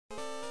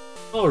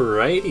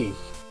Alrighty.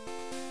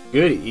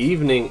 Good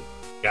evening,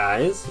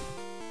 guys.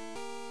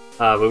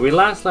 When we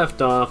last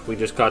left off, we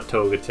just got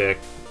Togetic,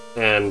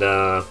 and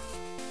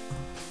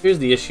here's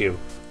the issue.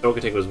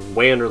 Togetic was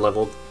way under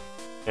leveled,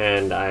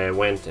 and I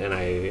went and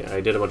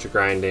I did a bunch of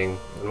grinding,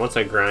 and once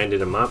I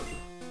grinded him up,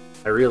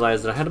 I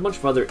realized that I had a bunch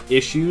of other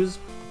issues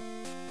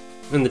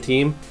in the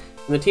team,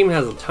 and the team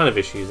has a ton of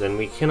issues, and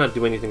we cannot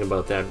do anything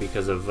about that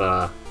because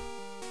of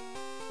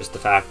just the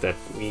fact that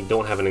we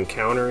don't have an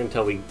encounter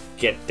until we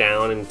get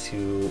down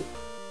into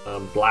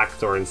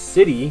Blackthorn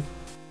City.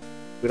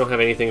 We don't have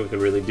anything we can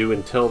really do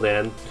until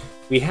then.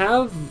 We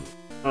have,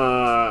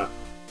 yeah,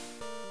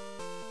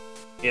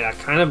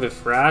 kind of a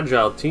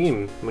fragile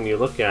team when you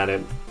look at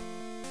it.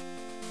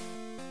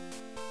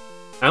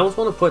 I almost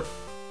want to put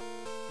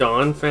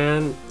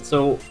Donphan.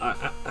 So,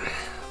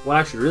 what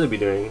I should really be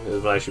doing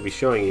is what I should be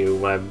showing you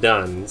what I've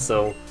done.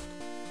 So,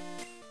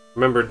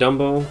 remember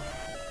Dumbo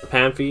the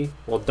Panphy?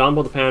 Well,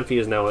 Dumbo the Panphy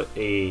is now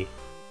a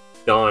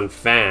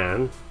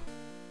Donphan,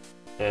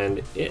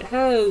 and it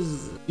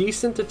has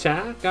decent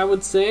attack, I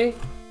would say.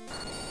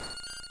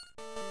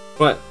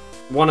 But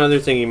one other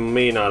thing you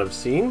may not have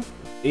seen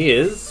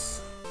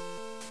is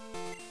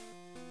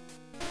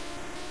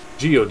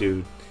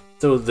Geodude.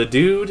 So the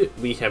dude,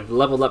 we have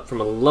leveled up from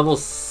a level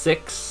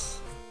 6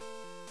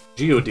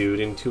 Geodude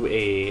into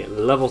a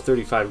level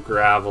 35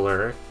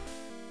 Graveler.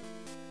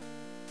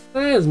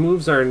 His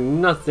moves are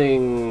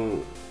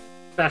nothing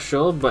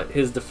special, but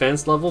his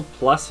defense level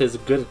plus his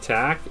good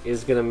attack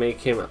is going to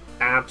make him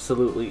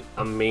absolutely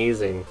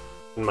amazing,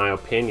 in my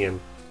opinion.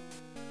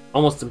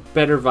 Almost a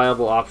better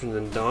viable option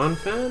than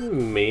Donphan,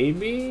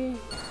 maybe?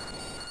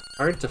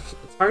 It's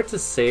hard to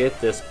say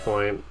at this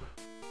point.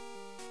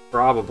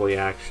 Probably,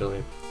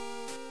 actually.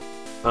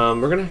 We're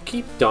going to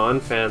keep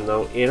Donphan,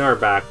 though, in our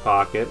back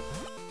pocket,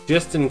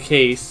 just in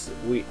case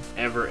we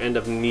ever end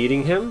up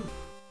needing him.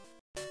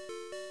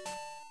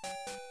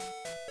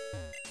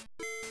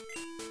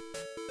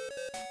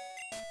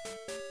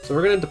 So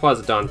we're going to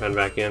deposit Donphan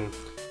back in.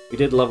 We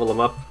did level him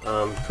up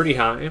pretty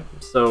high,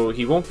 so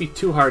he won't be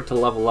too hard to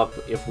level up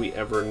if we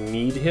ever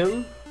need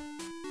him,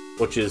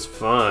 which is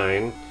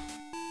fine.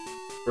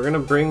 We're going to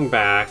bring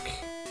back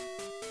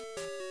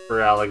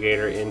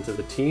Alligator into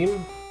the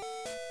team.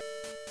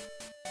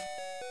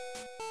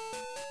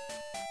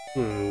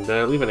 Did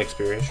I leave an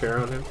experience share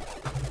on him?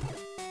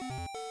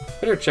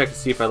 Better check to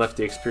see if I left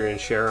the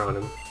experience share on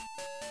him.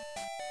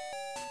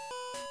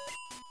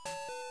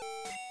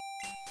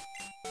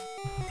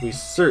 We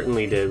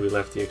certainly did. We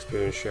left the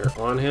experience share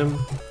on him.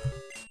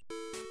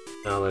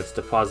 Now let's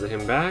deposit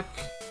him back.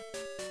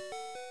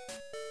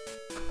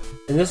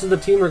 And this is the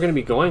team we're going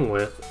to be going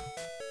with.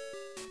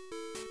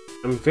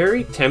 I'm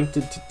very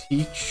tempted to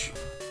teach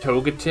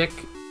Togetic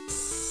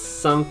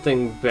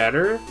something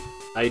better.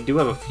 I do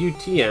have a few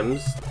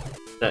TMs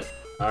that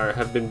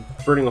have been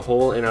burning a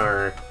hole in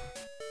our...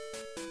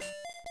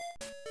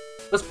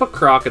 Let's put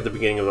Croc at the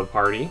beginning of the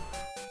party.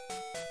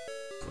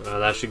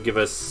 That should give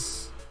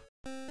us...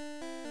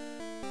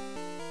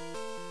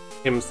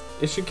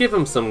 It should give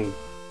him some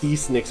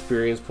decent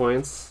experience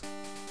points.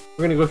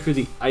 We're gonna go through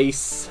the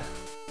ice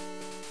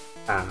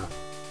path.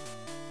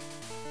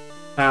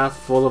 Path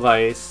full of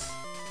ice.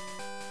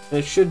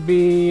 It should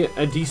be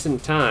a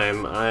decent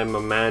time, I'm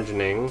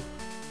imagining.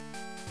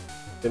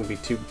 Shouldn't be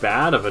too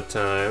bad of a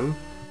time.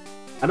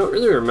 I don't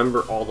really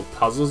remember all the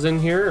puzzles in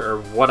here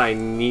or what I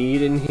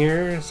need in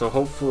here, so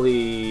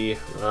hopefully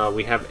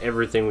we have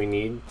everything we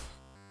need.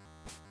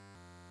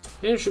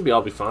 And it should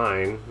all be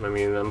fine. I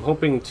mean, I'm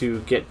hoping to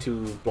get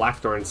to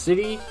Blackthorn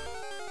City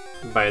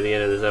by the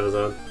end of this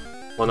episode.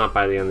 Well, not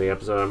by the end of the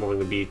episode. I'm hoping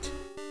to beat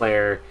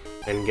Claire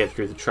and get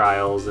through the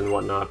trials and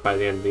whatnot by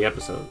the end of the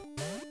episode.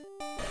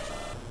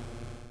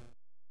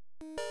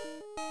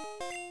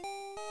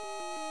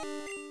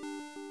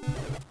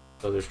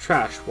 So there's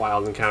trash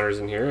wild encounters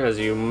in here. As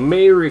you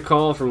may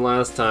recall from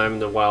last time,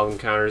 the wild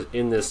encounters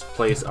in this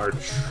place are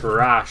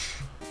trash.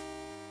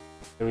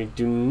 And we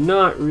do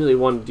not really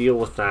want to deal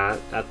with that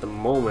at the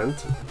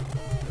moment.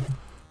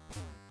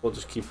 We'll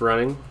just keep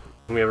running.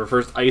 And we have our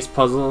first ice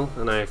puzzle,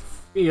 and I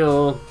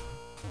feel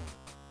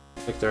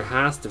like there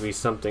has to be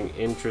something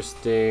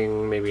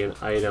interesting, maybe an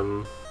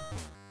item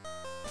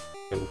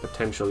we can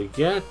potentially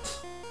get.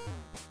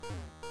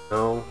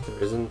 No, there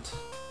isn't.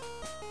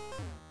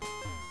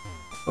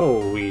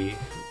 Oh,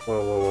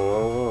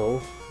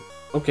 whoa.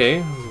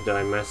 Okay,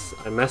 I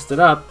messed it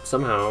up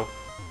somehow.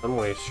 Some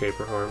way, shape,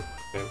 or form.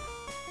 Okay.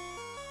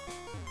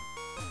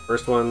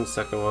 First one,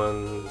 second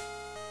one,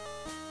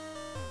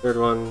 third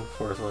one,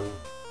 fourth one,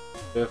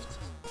 fifth.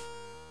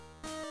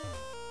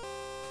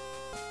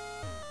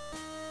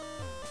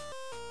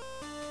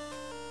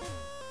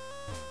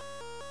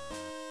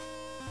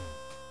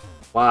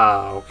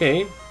 Wow,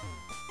 okay.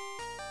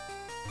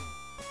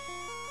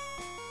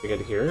 We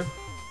get here.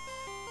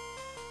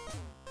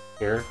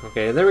 Here,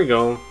 okay, there we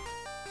go.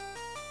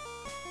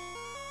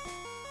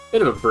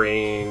 Bit of a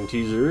brain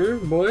teaser,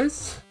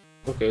 boys.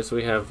 Okay, so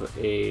we have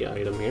a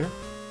item here.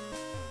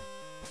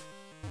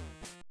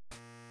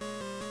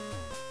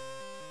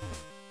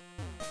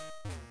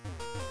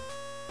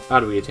 How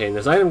do we attain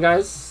this item,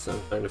 guys?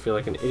 I'm starting to feel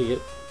like an idiot.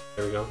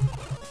 There we go.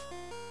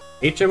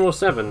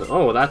 HM07.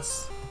 Oh,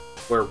 that's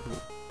where...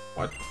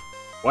 What?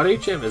 What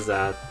HM is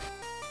that?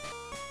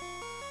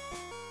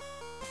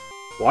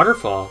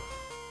 Waterfall.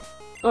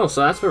 Oh,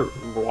 so that's where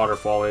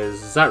Waterfall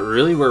is. Is that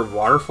really where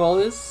Waterfall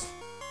is? Is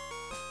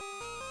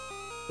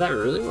that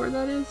really where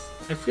that is?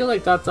 I feel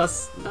like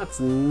that's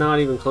not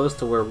even close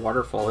to where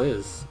Waterfall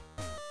is.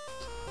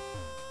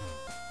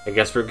 I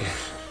guess we're...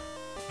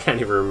 Can't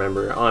even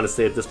remember,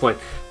 honestly, at this point.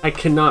 I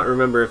cannot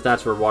remember if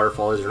that's where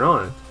Waterfall is or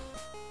not.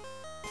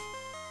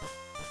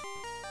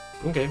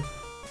 Okay.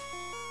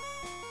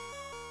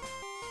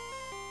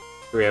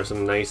 We have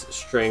some nice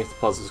strength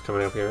puzzles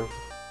coming up here.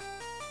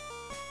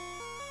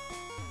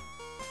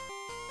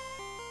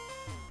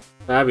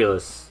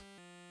 Fabulous.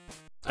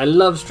 I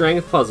love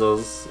strength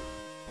puzzles.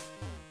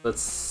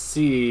 Let's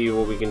see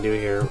what we can do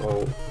here.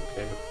 Oh,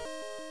 okay.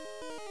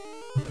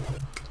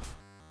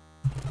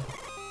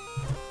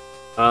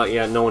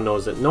 Yeah, no one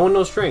knows it. No one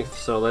knows strength,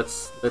 so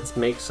let's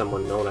make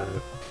someone know that.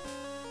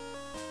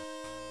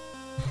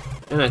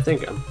 And I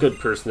think a good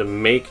person to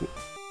make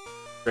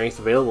strength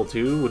available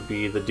to would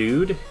be the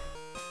dude.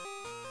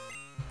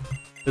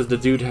 Because the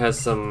dude has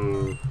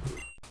some,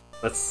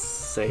 let's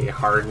say,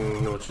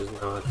 harden, which is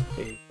not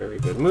a very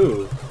good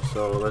move.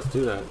 So let's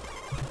do that.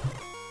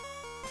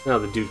 Now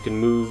the dude can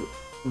move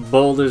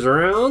boulders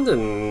around,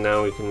 and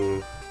now we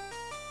can...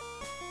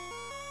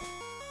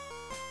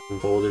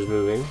 Boulders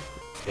moving.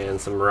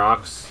 And some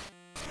rocks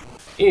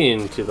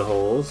into the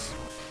holes.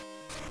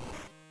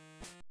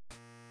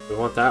 We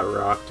want that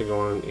rock to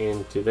go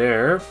into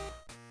there.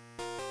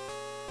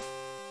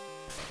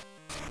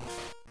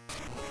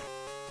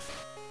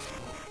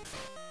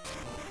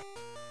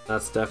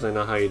 That's definitely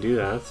not how you do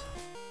that.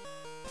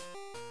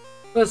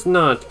 Let's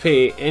not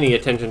pay any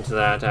attention to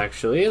that,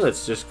 actually.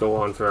 Let's just go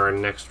on for our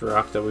next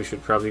rock that we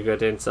should probably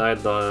get inside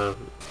the...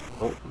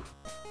 Oh.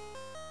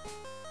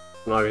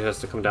 Now it has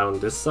to come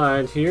down this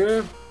side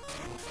here.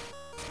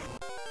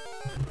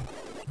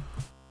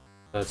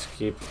 Let's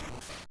keep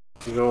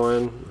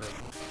going.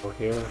 Go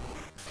here.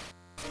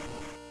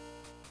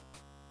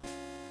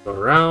 Go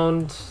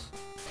around.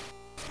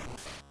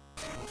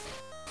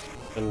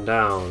 And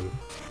down.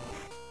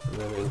 And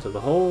then into the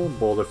hole.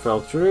 Boulder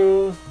fell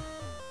through.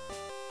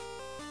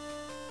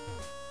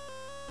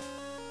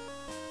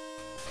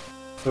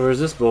 So where's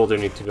this boulder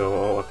need to go?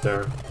 Oh, up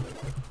there.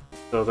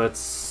 So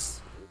let's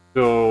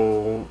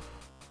go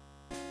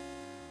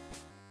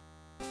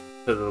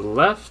to the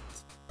left.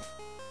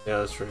 Yeah,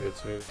 that's right.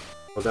 So we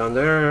go down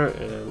there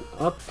and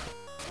up.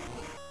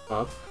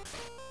 Up.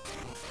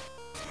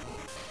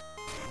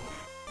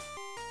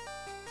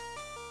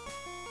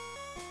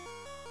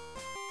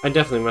 I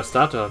definitely messed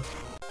that up.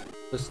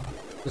 Just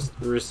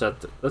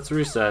reset. Let's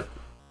reset.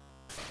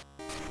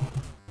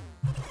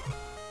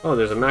 Oh,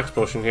 there's a max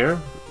potion here.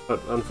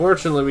 But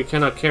unfortunately we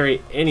cannot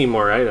carry any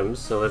more items,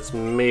 so let's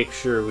make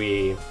sure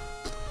we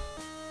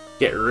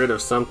get rid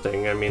of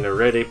something. I mean, a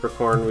red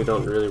apricorn, we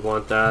don't really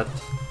want that.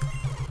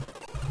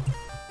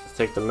 Let's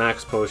take the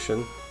max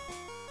potion.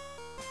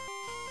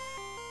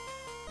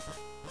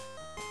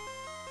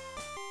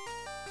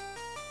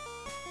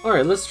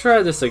 Alright, let's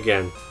try this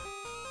again.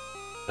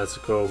 Let's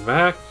go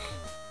back.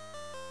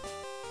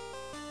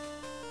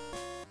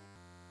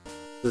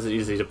 This is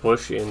easy to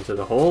push into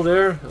the hole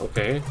there.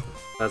 Okay,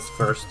 that's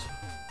first.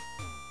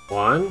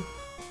 One.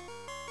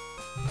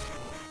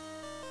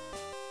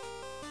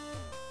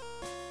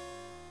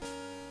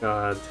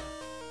 God.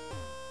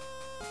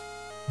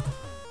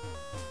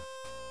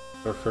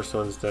 Our first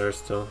one's there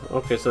still.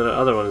 Okay, so the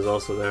other one is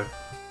also there.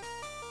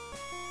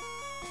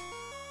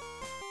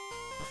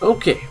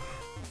 Okay.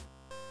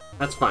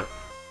 That's fine.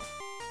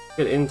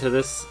 Get into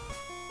this.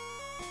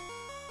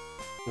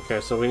 Okay,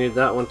 so we need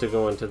that one to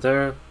go into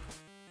there.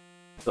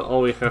 So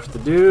all we have to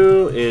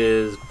do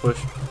is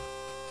push.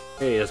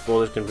 Okay, yes,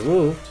 boulders can be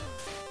moved.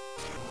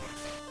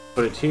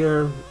 Put it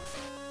here.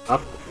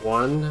 Up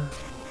one.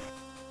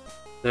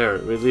 There,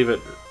 we leave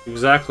it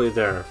exactly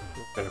there.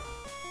 Okay.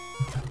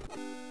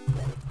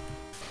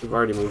 We've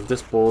already moved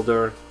this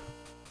boulder.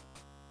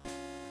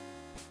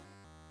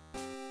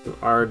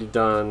 We've already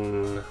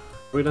done...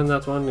 Have we done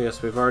that one?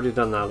 Yes, we've already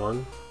done that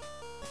one.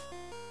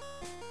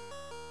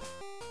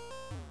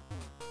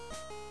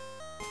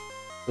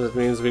 That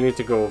means we need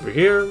to go over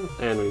here,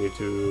 and we need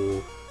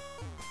to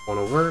one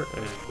over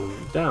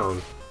and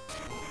down.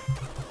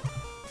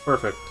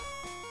 Perfect.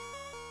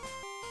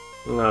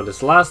 Now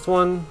this last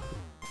one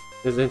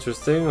is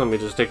interesting. Let me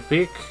just take a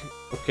peek.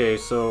 Okay,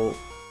 so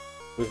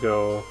we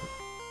go.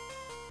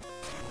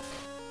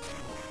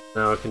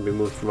 Now it can be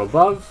moved from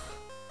above.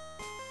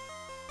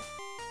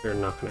 We're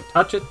not going to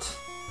touch it,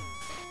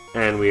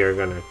 and we are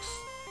going to.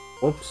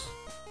 Whoops.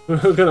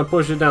 We're going to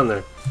push it down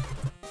there.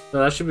 So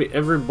that should be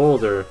every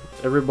boulder.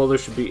 Every boulder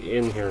should be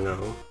in here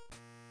now.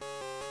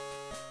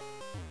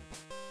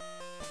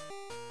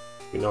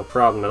 Be no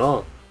problem at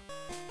all.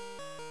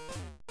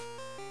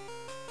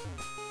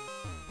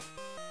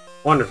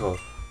 Wonderful.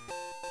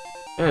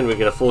 And we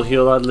get a full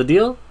heal out of the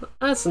deal.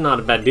 That's not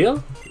a bad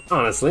deal,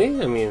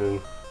 honestly. I mean,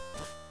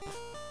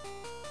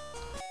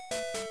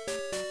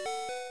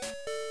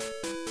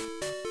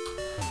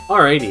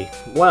 Alrighty,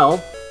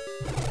 well,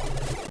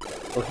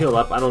 we'll heal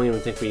up. I don't even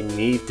think we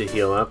need to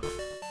heal up.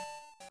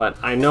 But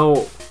I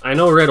know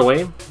right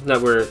away that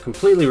we're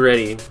completely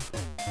ready.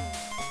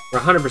 We're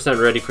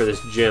 100% ready for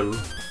this gym.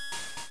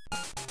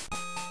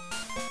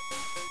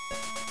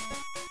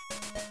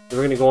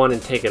 We're gonna go on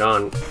and take it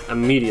on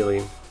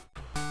immediately.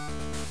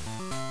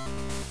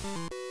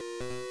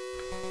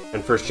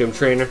 And first gym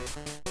trainer.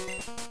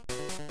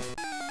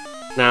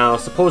 Now,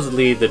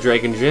 supposedly the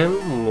Dragon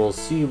Gym, we'll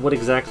see what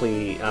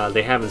exactly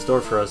they have in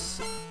store for us.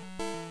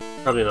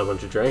 Probably not a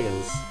bunch of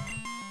dragons.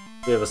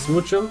 We have a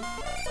Smoochum.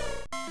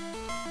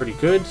 Pretty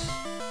good.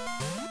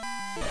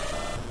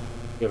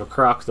 We have a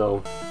Croc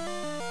though,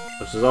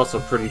 which is also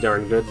pretty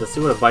darn good. Let's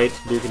see what a Bite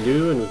can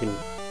do, and we can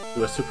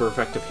do a super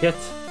effective hit.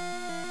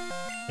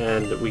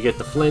 And we get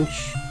the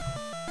flinch.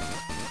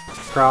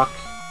 Croc.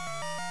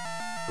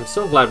 I'm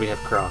so glad we have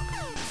Croc.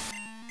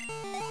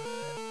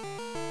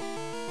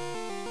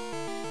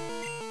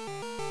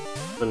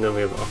 And then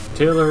we have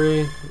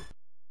Octillery.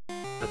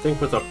 I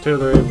think with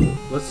Octillery,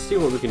 let's see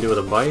what we can do with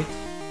a Bite.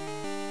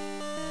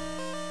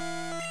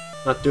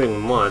 Not doing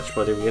much,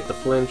 but if we get the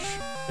flinch,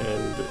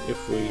 and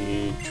if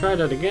we try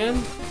that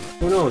again,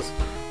 who knows?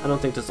 I don't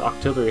think this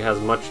Octillery has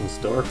much in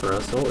store for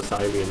us. Oh, it's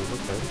Ivian,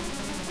 okay.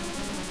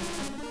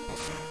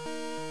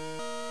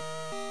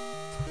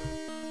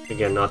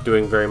 Again, not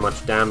doing very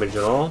much damage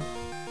at all.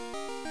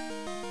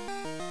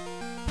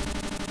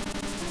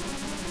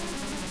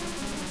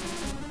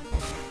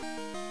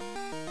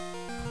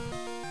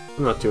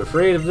 I'm not too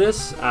afraid of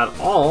this at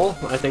all.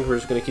 I think we're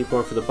just going to keep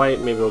going for the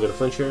Bite. Maybe we'll get a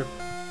flinch here.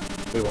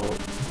 We won't.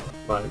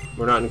 But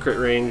we're not in crit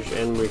range,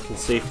 and we can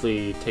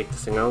safely take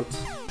this thing out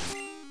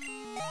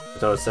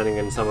without sending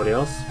in somebody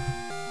else.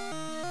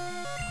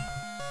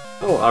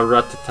 Oh, a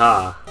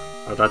Ratata.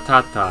 A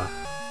Ratata.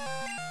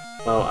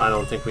 Well, I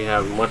don't think we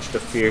have much to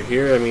fear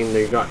here. I mean,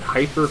 they got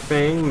Hyper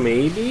Fang,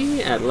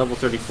 maybe, at level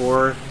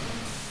 34.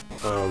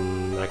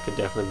 That could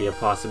definitely be a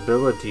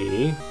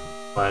possibility.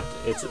 But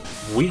it's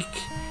weak.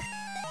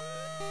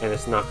 And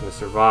it's not going to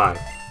survive.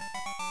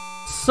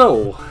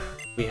 So,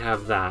 we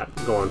have that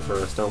going for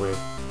us, don't we?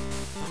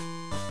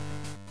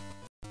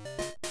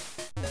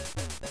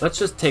 Let's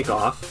just take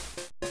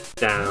off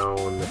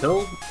down the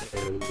hill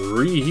and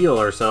re-heal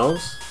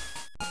ourselves.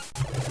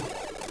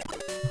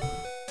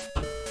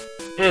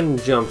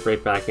 And jump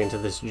right back into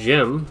this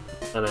gym.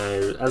 And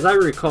as I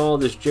recall,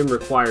 this gym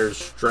requires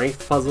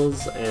strength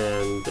puzzles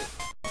and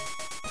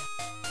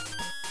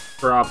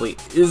probably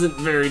isn't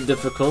very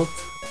difficult.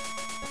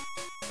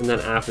 And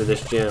then after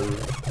this gym,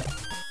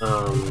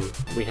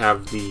 we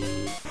have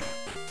the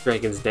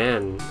Dragon's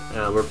Den.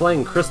 We're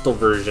playing Crystal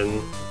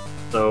version,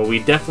 so we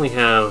definitely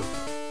have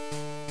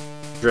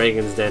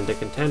Dragon's Den to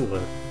contend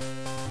with.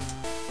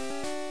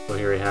 So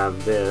here we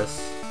have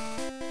this.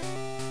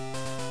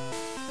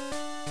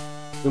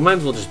 We might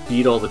as well just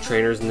beat all the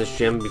trainers in this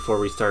gym before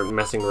we start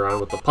messing around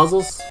with the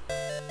puzzles.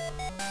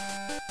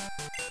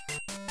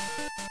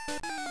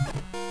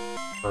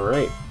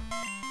 Alright.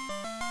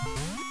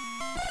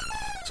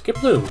 Skip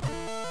Bloom.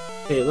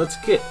 Okay, let's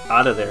get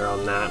out of there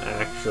on that,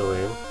 actually.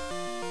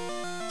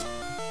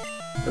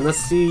 And let's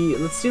see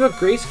what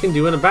Grace can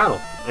do in a battle.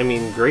 I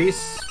mean,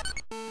 Grace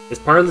is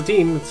part of the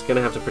team. It's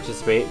gonna have to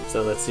participate,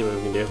 so let's see what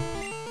we can do.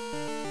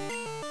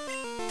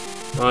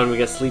 Oh, and we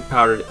get Sleep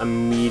Powdered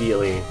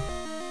immediately.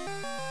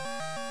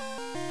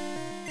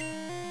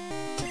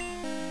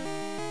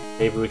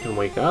 Maybe we can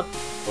wake up.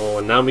 Oh,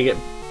 and now we get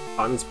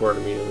Cotton Sport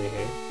immediately,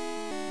 hey?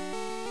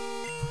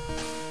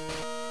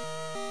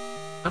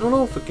 I don't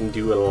know if it can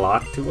do a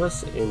lot to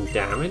us in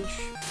damage.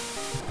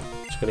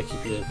 Just gonna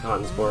keep using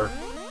Cotton Spore.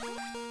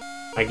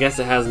 I guess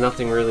it has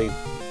nothing really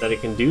that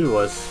it can do to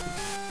us.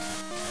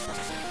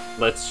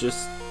 Let's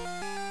just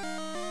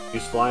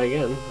use Fly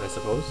again, I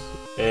suppose.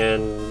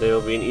 And it'll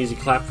be an easy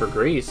clap for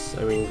Grace.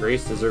 I mean,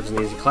 Grace deserves an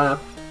easy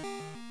clap.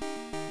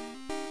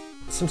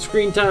 Some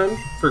screen time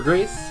for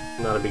Grace.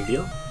 Not a big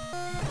deal.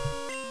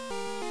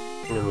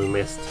 And we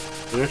missed.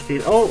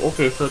 Oh,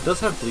 okay, so it does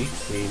have Leech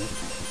Seed.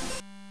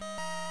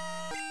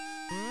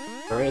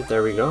 Alright,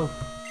 there we go.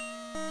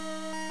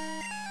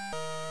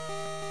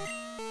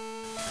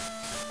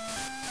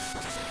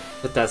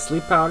 Hit that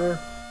Sleep Powder.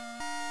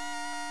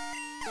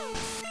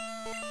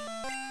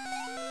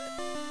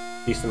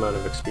 Decent amount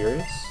of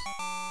experience.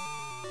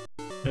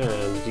 And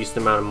a decent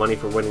amount of money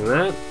for winning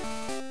that.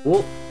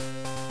 Cool.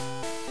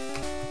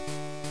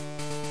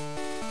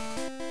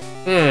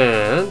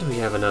 And we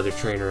have another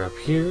trainer up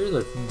here.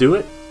 Let's do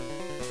it.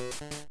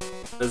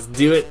 Let's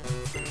do it.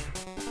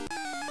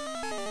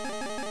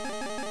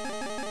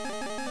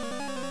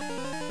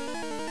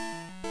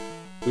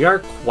 We are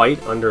quite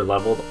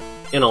underleveled,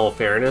 in all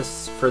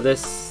fairness, for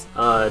this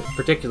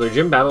particular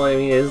gym battle. I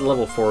mean, it is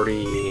level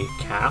 40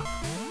 cap,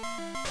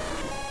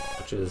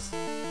 which is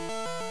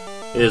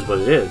what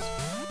it is.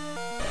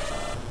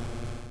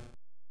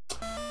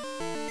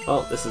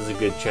 Well, this is a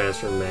good chance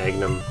for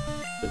Magnum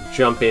to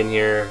jump in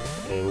here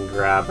and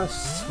grab a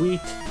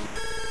sweet,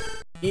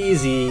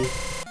 easy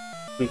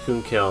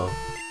Suicune kill,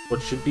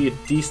 which should be a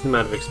decent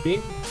amount of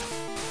XP.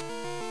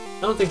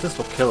 I don't think this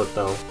will kill it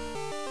though.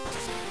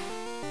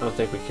 don't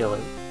think we kill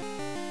it.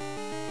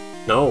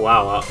 No,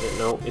 wow,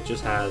 no, it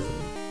just has.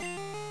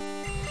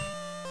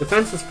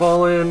 Defense has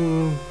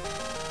fallen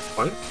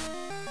twice.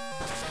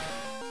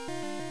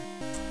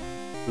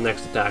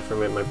 Next attack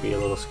from it might be a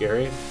little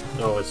scary.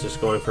 Oh, it's just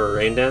going for a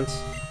rain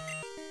dance.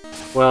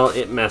 Well,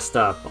 it messed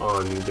up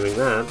on doing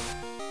that.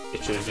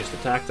 It should have just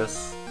attacked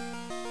us.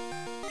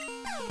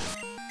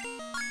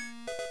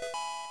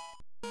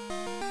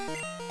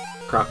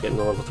 Croc getting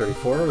to level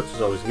 34, which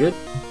is always good.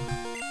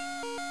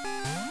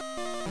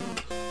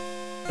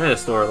 And a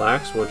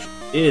Snorlax, which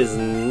is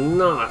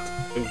not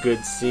a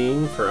good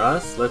scene for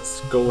us.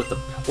 Let's go with the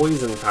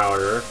poison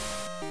powder.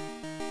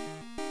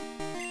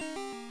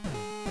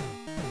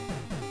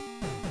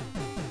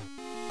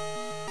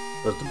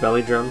 There's the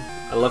belly drum.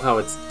 I love how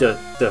it's duh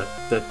duh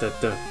duh duh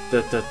duh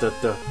duh duh duh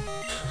duh.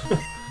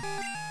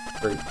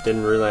 Or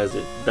didn't realize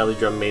that belly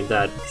drum made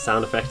that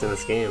sound effect in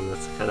this game.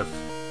 That's kind of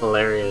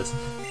hilarious.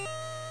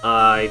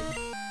 I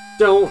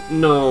don't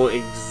know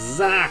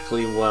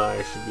exactly what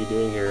I should be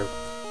doing here.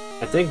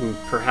 I think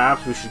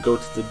perhaps we should go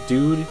to the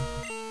dude.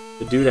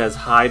 The dude has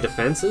high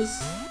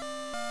defenses,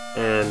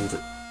 and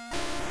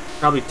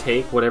probably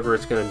take whatever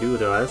it's gonna do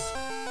to us.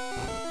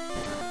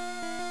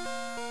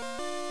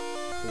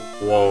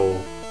 Whoa.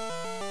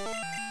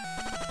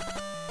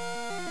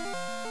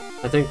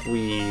 I think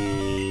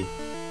we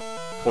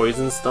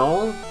poison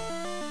stall?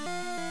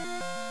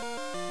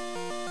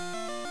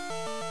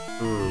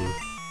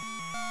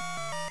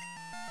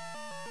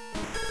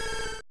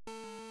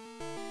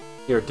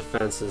 Here are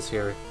defenses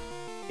here.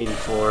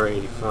 84,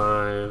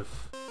 85.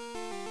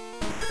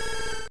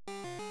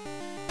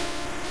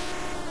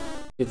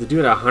 You have to do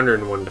it at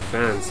 101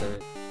 defense, and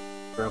it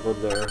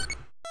struggled there.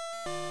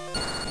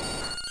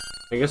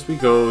 I guess we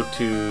go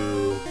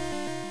to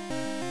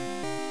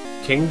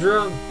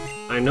Kingdra.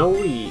 I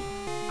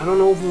don't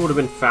know if it would have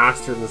been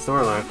faster than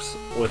Snorlax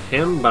with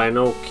him, but I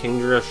know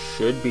Kingdra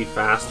should be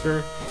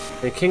faster.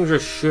 And Kingdra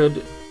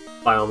should,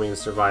 by all means,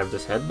 survive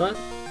this headbutt.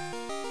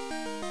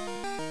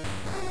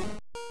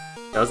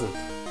 Doesn't.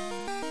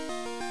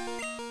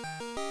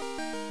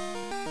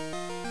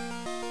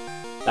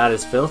 That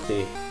is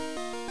filthy.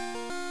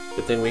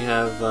 Good thing we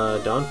have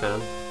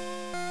Donphan.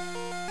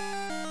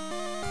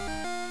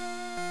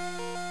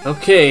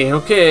 Okay,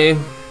 okay.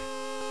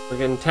 We're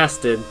getting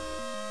tested.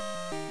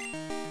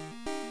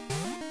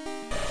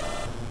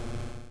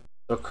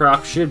 So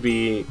Croc should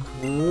be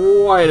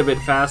quite a bit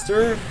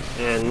faster,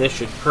 and this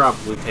should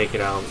probably take it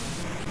out.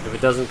 If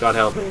it doesn't, God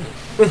help me.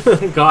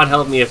 God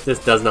help me if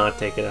this does not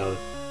take it out.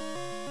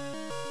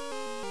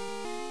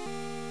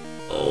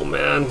 Oh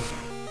man.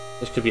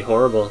 This could be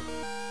horrible.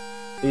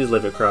 Please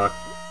live it, Croc.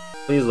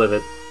 Please live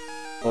it.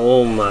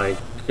 Oh my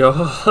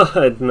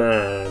god,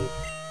 man.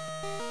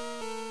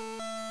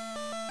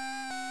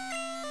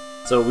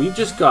 So we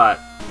just got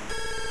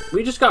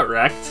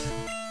wrecked.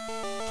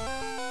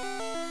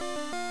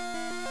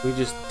 We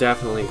just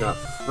definitely got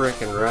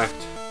frickin'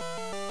 wrecked.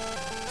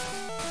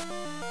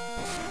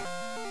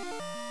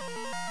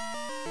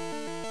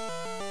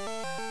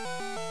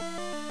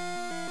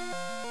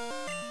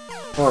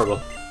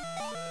 Horrible.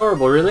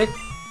 Horrible, really?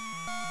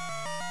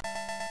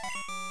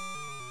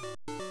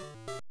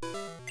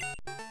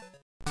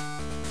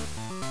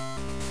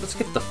 Let's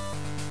get the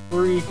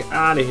freak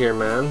out of here,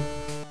 man.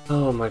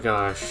 Oh my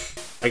gosh.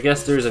 I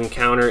guess there's an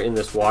encounter in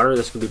this water.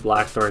 This could be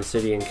Blackthorn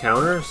City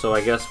encounter, so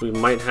I guess we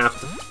might have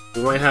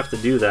to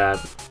do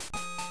that.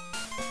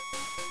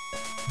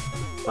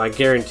 I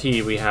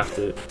guarantee we have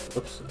to.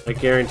 Oops! I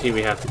guarantee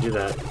we have to do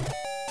that,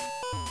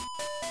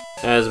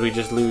 as we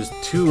just lose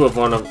two of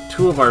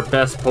our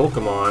best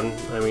Pokemon.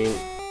 I mean,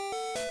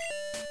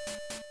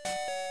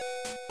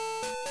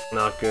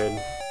 not good.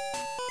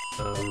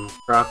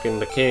 Croc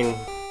and the King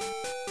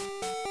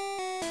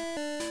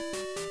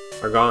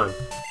are gone.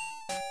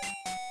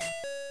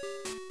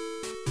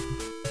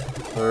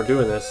 We're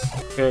doing this.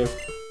 Okay.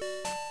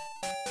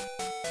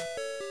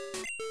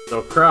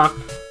 So Croc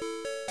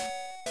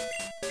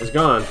is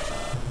gone.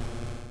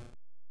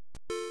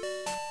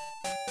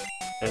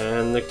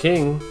 And the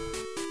King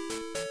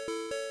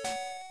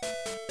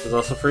is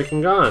also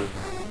freaking gone.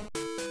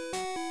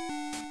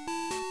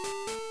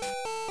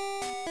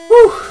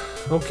 Whew!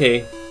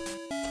 Okay.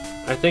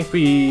 I think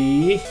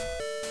we...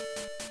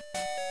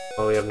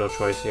 Oh, we have no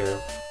choice here.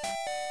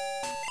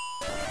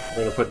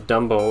 We're gonna put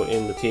Dumbo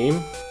in the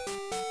team.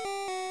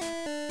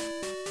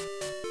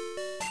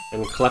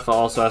 And Cleffa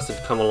also has to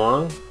come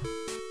along.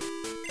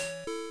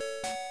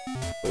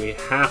 What we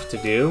have to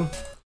do...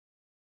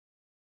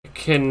 I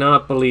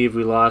cannot believe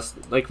we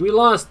lost... Like, we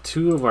lost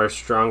two of our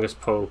strongest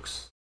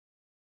pokes.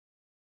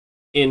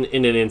 In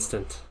an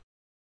instant.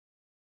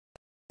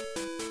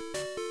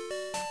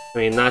 I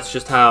mean, that's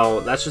just how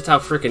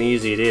freaking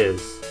easy it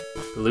is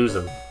to lose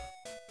them.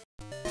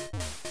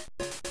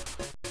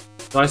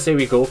 So I say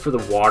we go for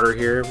the water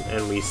here,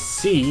 and we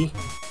see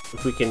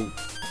if we can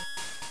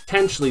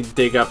potentially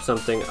dig up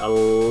something a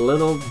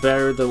little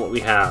better than what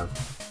we have.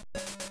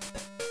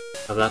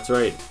 Oh, that's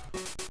right.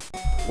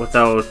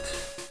 Without...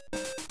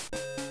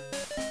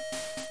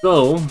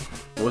 So,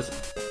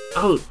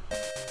 without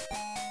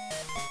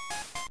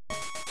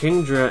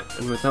Kingdra,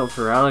 and without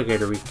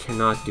Feraligatr, we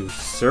cannot do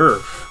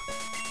Surf.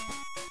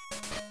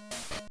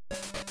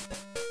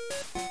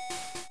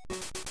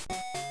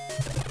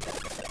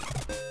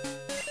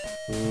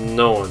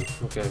 No one.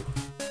 Okay.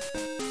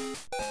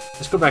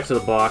 Let's go back to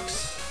the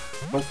box.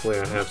 Hopefully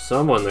I have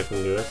someone that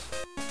can do it.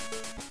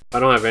 If I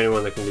don't have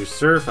anyone that can do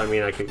Surf, I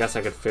mean, I guess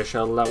I could fish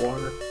out of that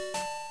water.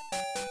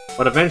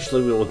 But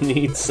eventually we will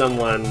need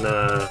someone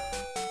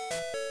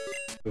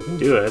who can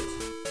do it.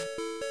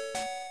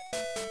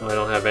 Oh, I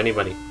don't have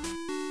anybody.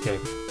 Okay.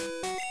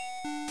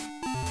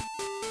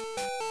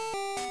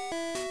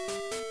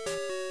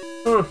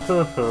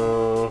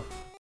 Okay.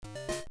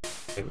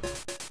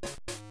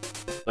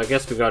 I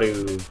guess we gotta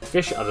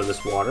fish out of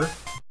this water.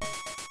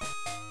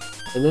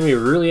 And then we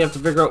really have to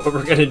figure out what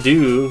we're gonna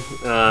do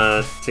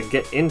to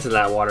get into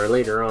that water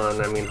later on.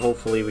 I mean,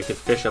 hopefully we could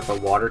fish up a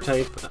water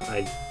type.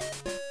 I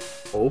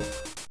hope.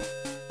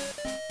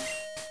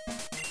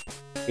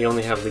 We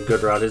only have the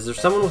good rod. Is there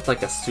someone with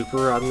like a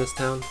super rod in this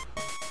town?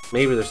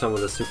 Maybe there's someone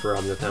with a super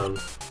rod in the town.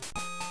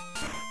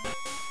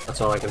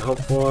 That's all I can hope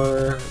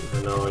for.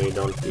 No, you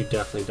don't. You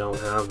definitely don't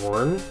have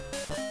one.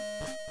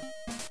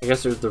 I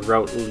guess there's the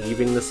route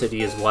leaving the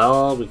city as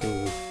well. We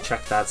can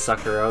check that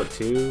sucker out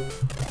too.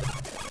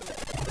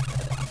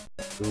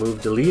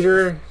 Move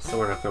deleter, so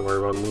we're not gonna worry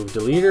about move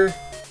deleter.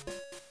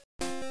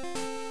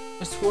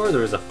 I swore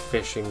there was a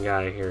fishing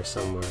guy here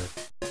somewhere.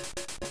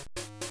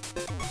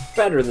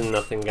 Better than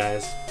nothing,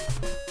 guys.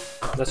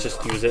 Let's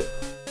just use it.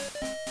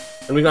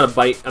 And we got a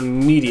bite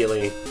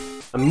immediately.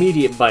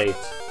 Immediate bite.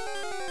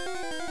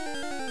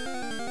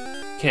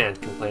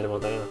 Can't complain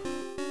about that.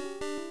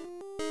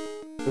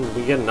 Ooh,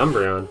 we get an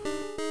Umbreon.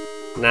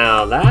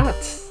 Now that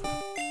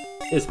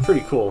is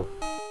pretty cool.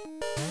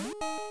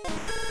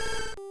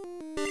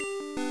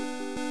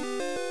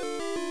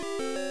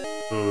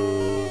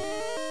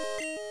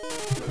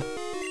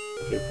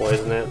 If you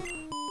poison it,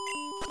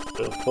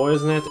 it'll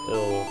poison it,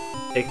 it'll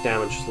take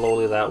damage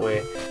slowly that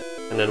way,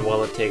 and then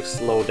while it takes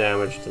slow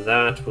damage to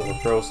that, we'll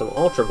throw some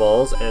Ultra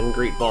Balls and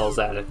Great Balls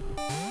at it.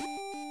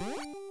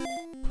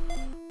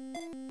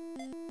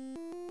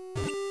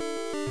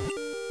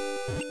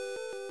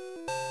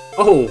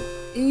 Oh,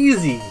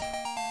 easy!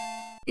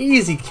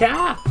 Easy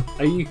cap!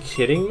 Are you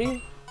kidding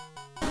me?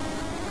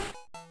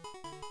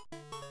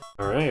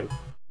 Alright.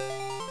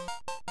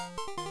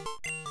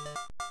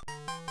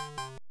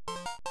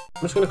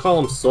 I'm just gonna call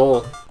him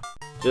Soul.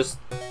 Just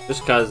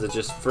cause it's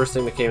just first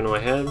thing that came to my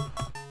head.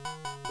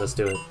 Let's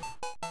do it.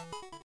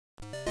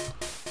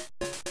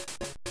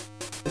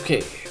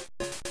 Okay.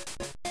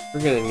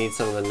 We're gonna need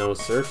some of the no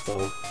surf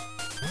though.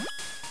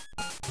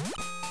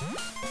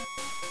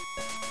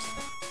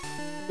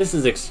 This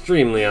is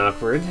extremely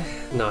awkward,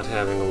 not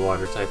having a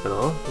water type at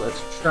all. Let's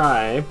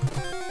try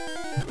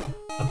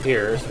up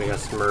here. So we got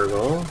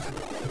Smeargle,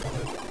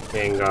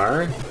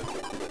 Gengar.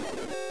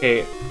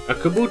 Okay, a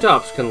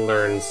Kabutops can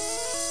learn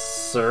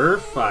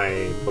Surf,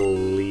 I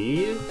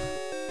believe,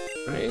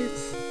 right?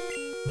 Let's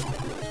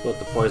go with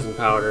the Poison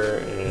Powder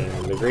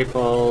and the Great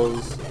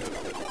Balls.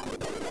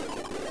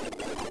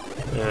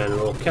 And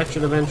we'll catch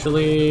it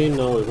eventually.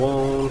 No, we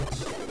won't.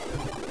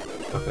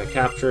 Not gonna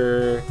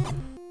capture.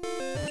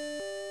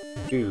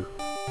 2,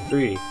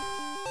 3,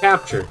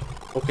 capture.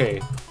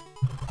 Okay.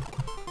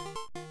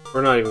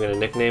 We're not even gonna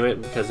nickname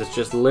it because it's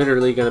just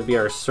literally gonna be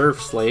our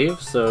Surf slave,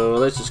 so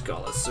let's just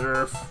call it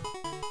Surf.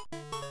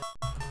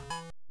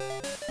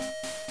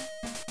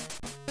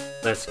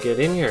 Let's get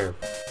in here.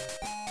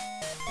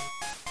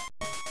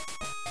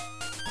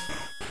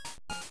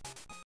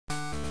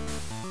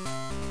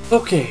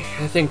 Okay,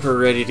 I think we're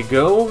ready to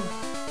go.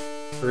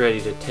 We're ready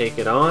to take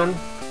it on.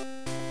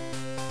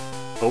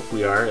 Hope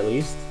we are, at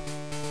least.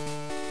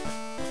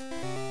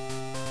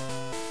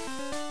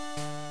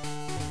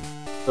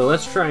 So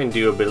let's try and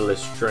do a bit of the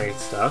strength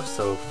stuff.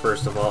 So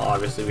first of all,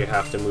 obviously we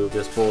have to move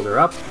this boulder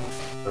up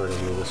in order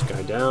to move this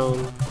guy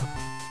down.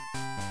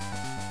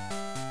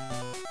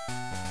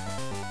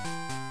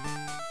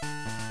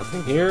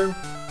 Nothing here.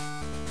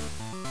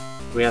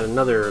 We had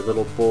another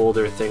little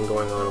boulder thing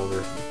going on over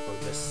on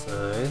this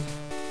side.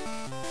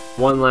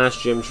 One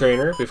last gym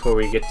trainer before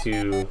we get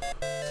to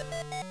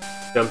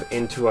jump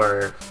into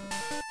our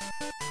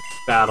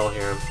battle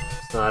here.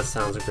 So that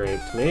sounds great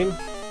to me.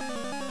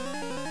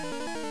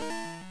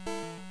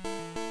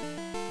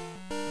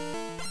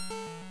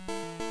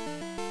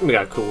 We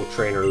got cool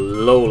trainer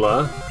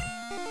Lola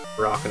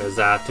rocking a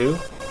Xatu.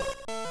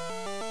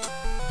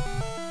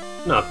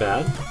 Not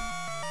bad.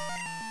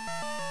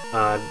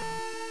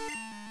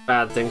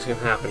 Bad things can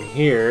happen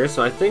here,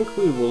 so I think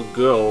we will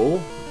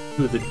go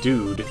to the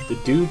dude. The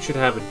dude should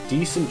have a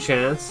decent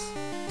chance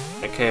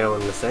at KOing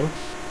this thing.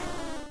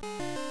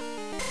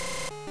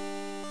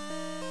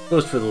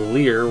 Goes for the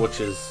Leer,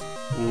 which is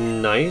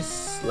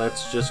nice.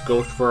 Let's just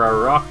go for our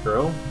Rock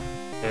Throw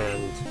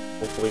and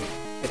hopefully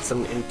get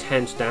some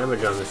intense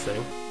damage on this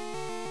thing.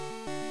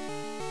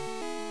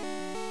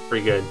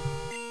 Pretty good.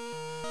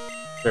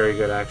 Very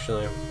good,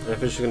 actually. And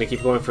if it's just gonna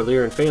keep going for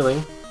Leer and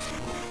failing,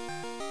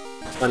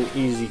 an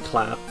easy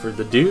clap for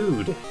the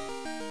dude.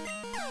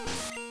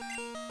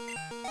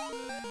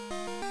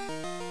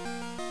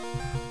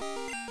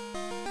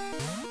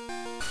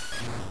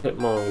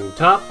 Hitmon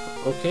top,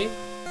 okay.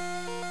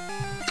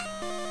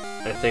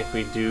 I think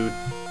we do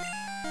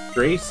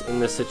Grace in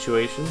this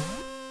situation.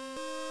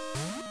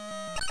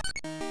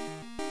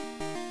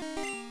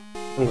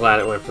 I'm glad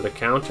it went for the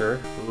counter.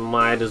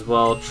 Might as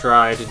well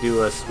try to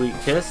do a Sweet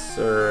Kiss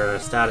or a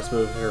status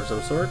move here of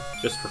some sort,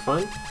 just for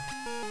fun.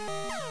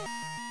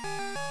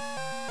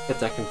 Get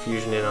that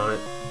confusion in on it.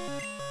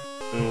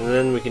 And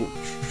then we can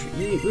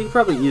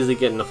probably easily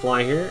get in the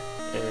fly here.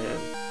 And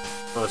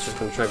oh, it's just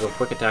going to try to go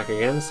quick attack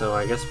again, so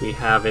I guess we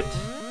have it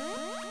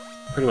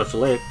pretty much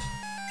licked.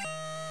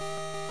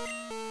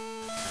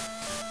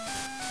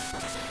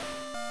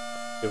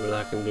 See what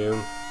that can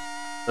do.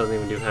 Doesn't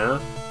even do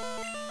half.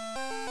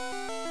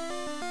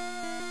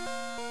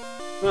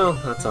 Well,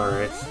 that's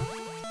alright.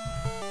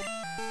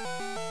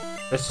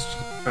 Let's just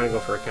keep trying to go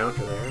for a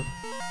counter there.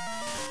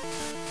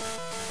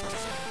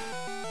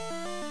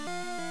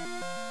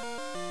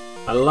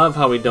 I love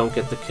how we don't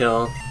get the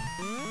kill.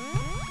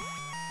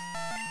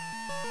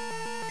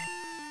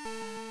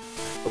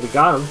 But we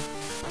got him,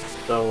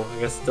 so I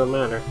guess it doesn't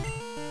matter.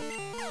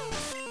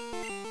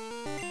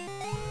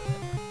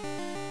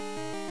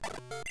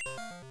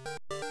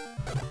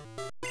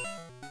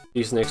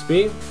 Decent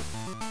XP.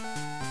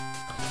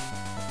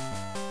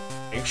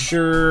 Make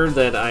sure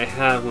that I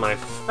have my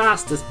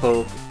fastest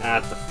poke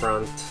at the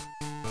front.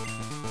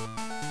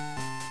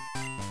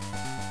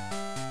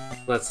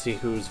 Let's see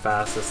who's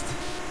fastest.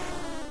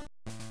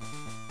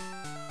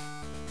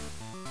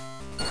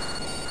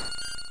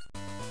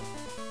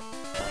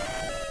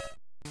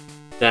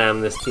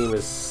 Damn, this team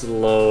is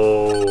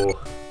slow.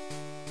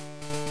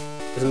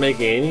 Is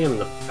Meganium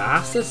the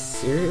fastest?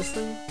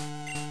 Seriously?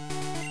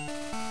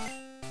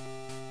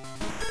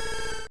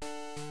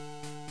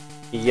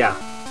 Yeah.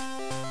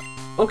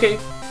 Okay.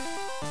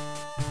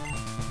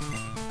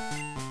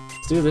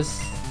 Let's do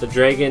this. The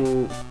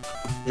Dragon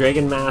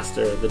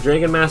Master. The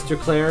Dragon Master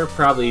Claire,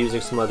 probably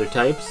using some other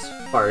types,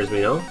 as far as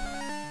we know.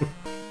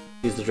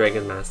 He's the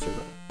Dragon Master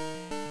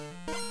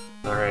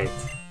though. Alright.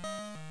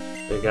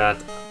 We got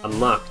a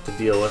Muck to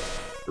deal with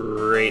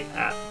right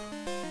at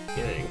the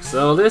beginning.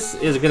 So this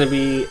is gonna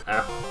be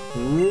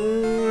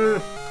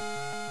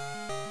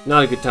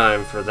not a good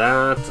time for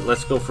that.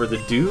 Let's go for the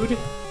Dude.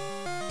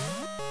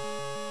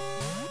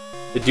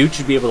 The Dude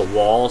should be able to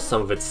wall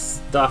some of its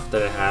stuff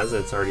that it has,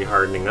 and it's already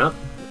hardening up.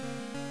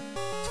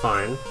 It's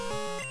fine.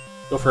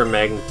 Go for a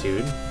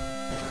Magnitude.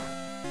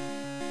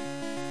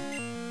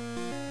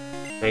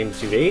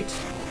 Magnitude 8.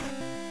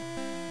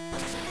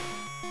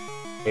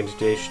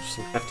 Magnitude 8 should do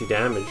some hefty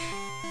damage.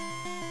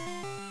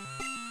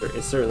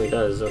 It certainly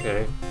does,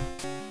 okay.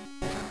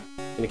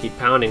 Gonna keep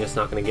pounding, it's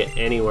not gonna get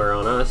anywhere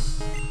on us.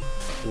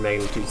 And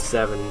Magnitude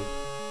 7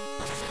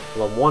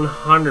 will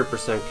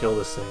 100% kill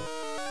this thing.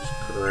 Just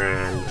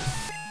grand.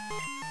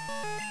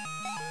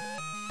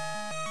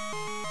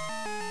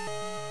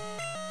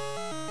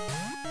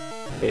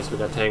 Okay, so we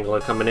got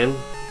Tangela coming in.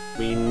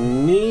 We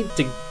need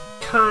to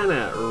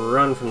kinda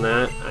run from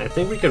that. I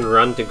think we can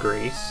run to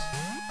Grace.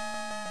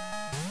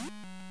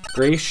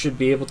 Grace should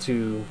be able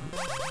to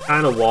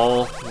kind of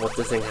wall what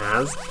this thing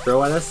has to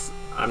throw at us.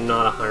 I'm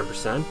not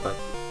 100%, but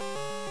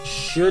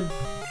should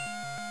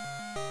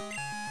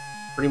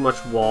pretty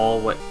much wall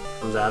what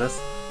comes at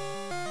us.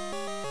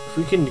 If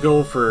we can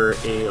go for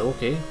a...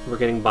 okay, we're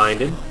getting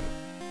binded.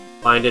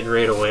 Binded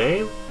right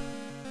away.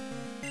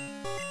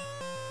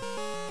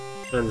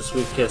 And the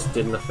Sweet Kiss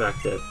didn't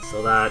affect it,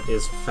 so that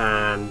is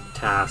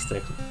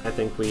fantastic. I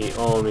think we...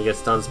 oh, and we get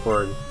stun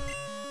spored.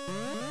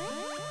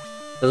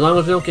 As long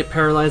as we don't get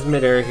paralyzed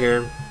midair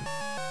here.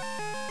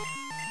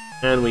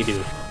 And we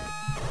do.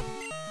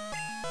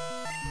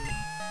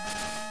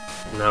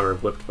 Now we're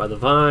whipped by the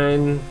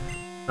vine.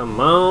 Come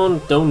on,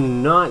 do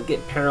not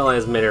get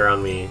paralyzed midair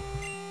on me.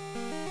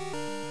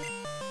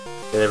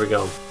 Okay, there we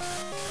go.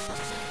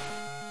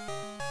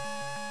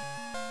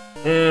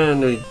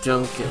 And we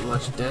don't get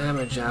much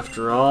damage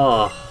after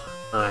all.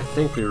 I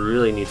think we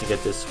really need to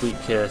get this Sweet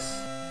Kiss.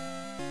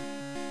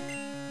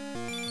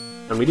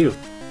 And we do.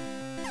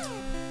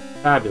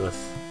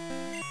 Fabulous.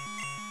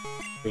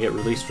 We get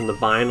released from the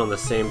bind on the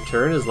same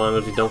turn as long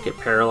as we don't get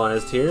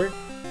paralyzed here.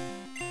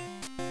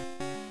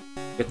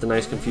 Get the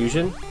nice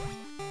confusion.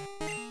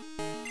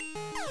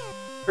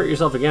 Hurt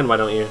yourself again, why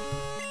don't you?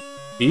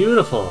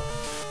 Beautiful!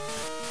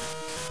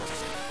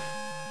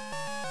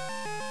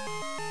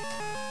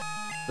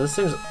 This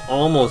thing's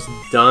almost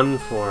done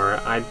for.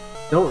 I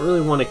don't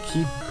really want to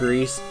keep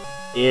Grease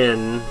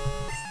in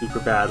super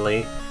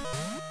badly.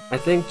 I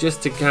think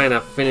just to kind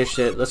of finish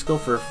it, let's go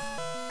for...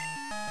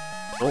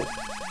 oh,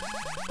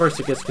 of course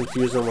it gets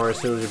confused no more as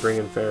soon as you bring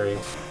in Fairy.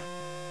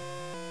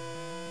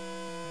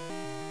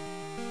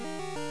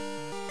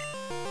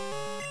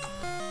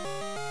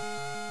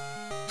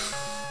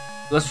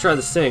 Let's try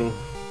the Sing.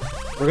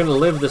 We're gonna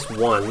live this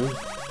one,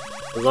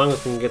 as long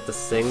as we can get the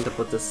Sing to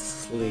put this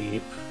to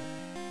sleep.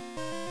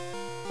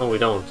 Oh, we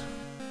don't.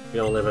 We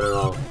don't live it at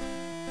all.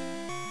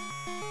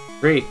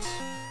 Great.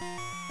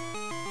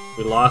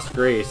 We lost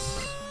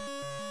Grace.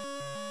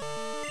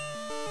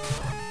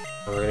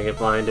 And we're gonna get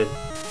blinded.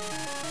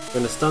 We're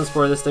gonna stun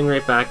spore this thing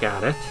right back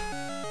at it.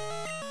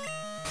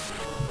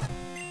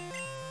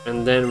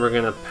 And then we're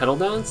gonna Petal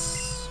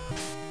Dance.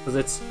 Because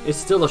it's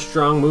still a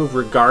strong move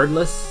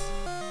regardless.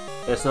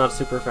 It's not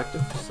super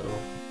effective, so...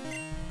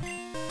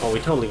 Oh, we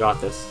totally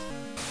got this.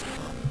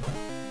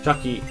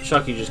 Chucky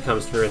just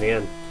comes through in the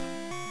end.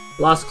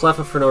 Lost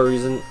Cleffa for no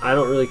reason. I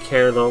don't really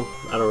care though.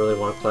 I don't really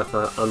want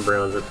Cleffa.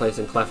 Umbreon's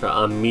replacing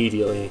Cleffa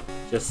immediately.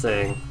 Just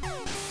saying.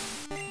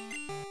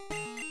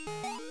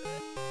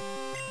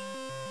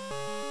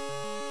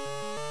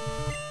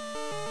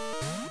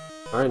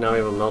 Alright, now we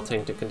have a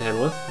Melting to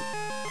contend with,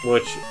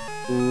 which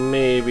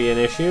may be an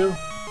issue.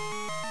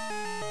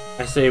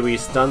 I say we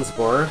Stun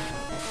Spore,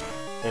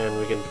 and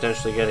we can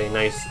potentially get a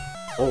nice...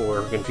 Oh,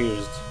 we're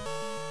confused.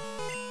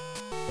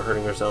 We're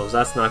hurting ourselves.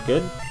 That's not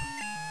good.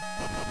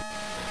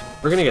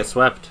 We're gonna get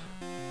swept.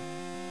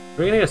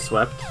 We're gonna get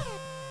swept.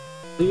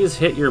 Please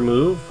hit your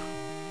move.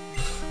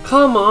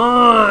 Come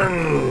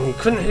on! You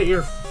couldn't hit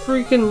your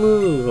freaking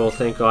move! Oh,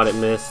 thank God it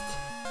missed.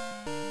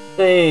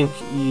 Thank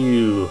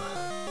you.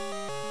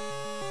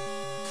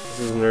 This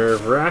is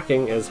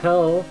nerve-wracking as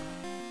hell.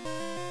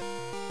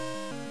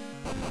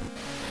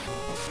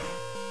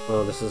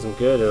 Well, this isn't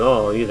good at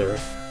all either.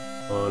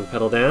 On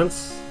Petal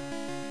Dance.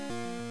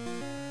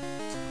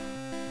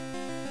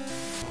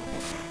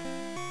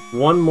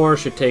 One more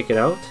should take it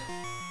out.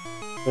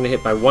 I'm gonna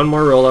hit by one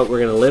more rollout. We're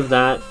gonna live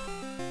that.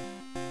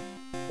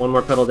 One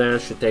more Petal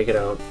Dance should take it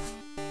out.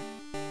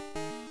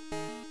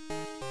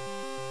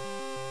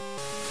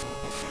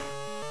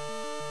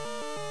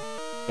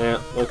 Yeah,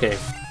 okay.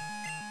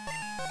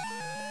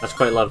 That's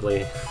quite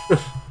lovely.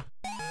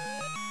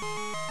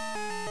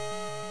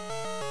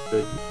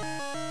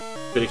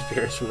 Good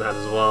experience from that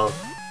as well.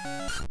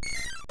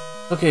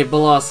 Okay,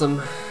 Blossom.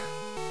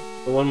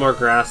 One more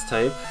grass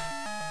type.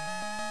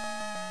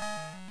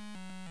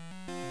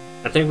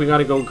 I think we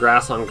gotta go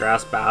grass on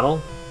grass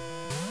battle.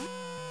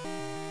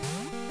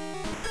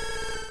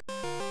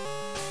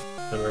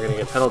 And we're gonna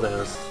get Petal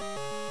Dance.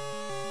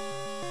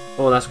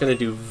 Oh, that's gonna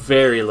do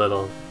very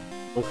little.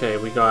 Okay,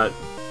 we got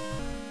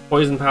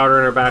Poison Powder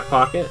in our back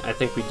pocket. I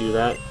think we do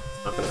that.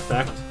 It's not gonna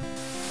affect.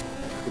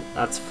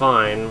 That's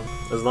fine,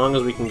 as long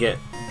as we can get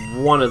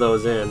one of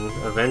those in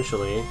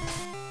eventually.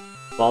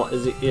 Well,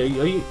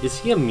 is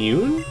he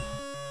immune?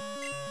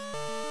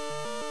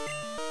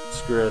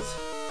 Screw it.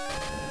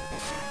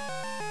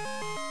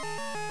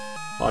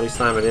 Body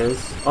Slam it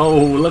is. Oh,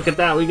 look at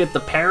that! We get the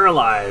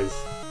Paralyze!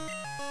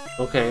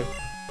 Okay.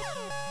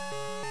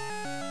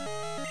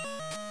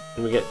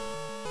 And we get...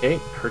 Okay,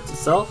 hurts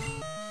itself.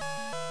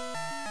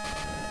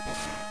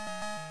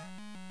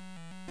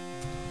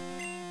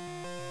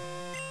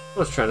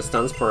 Oh, it's trying to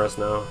Stun Spore us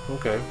now.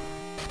 Okay.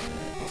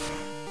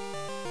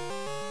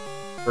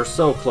 We're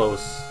so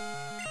close.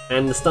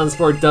 And the Stun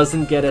Spore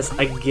doesn't get us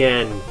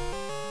again.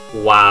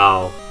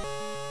 Wow.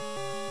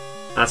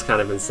 That's kind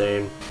of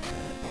insane.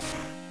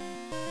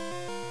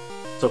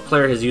 So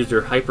Claire has used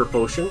her Hyper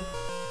Potion.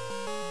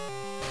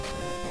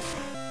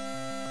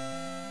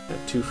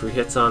 Got 2 free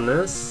hits on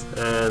this.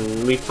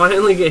 And we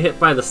finally get hit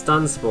by the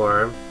Stun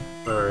Spore.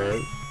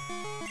 Alright.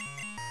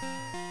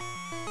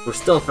 We're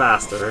still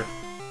faster.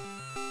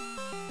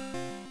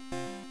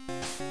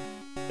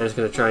 I'm just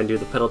gonna try and do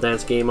the Petal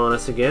Dance game on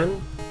us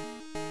again.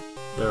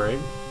 Alright.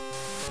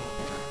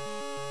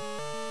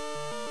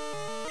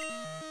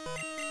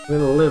 I'm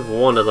gonna live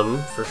one of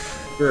them for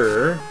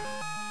sure.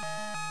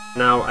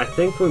 Now, I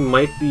think we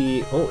might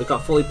be... Oh, it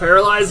got fully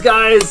paralyzed,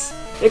 guys!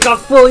 It got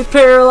fully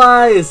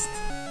paralyzed!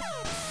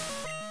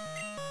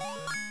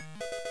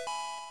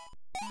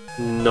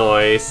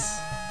 Nice.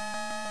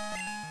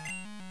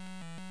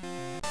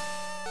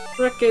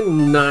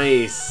 Frickin'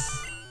 nice.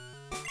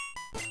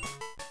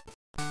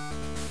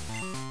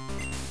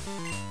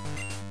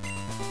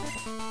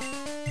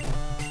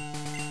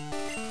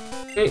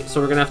 Okay, so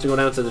we're gonna have to go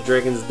down to the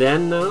Dragon's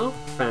Den now.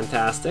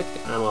 Fantastic.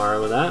 I'm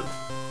alright with that.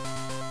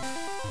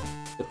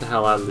 Get the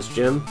hell out of this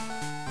gym.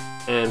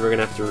 And we're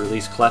gonna have to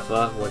release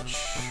Cleffa, which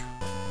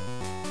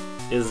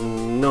is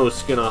no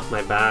skin off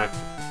my back,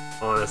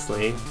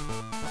 honestly.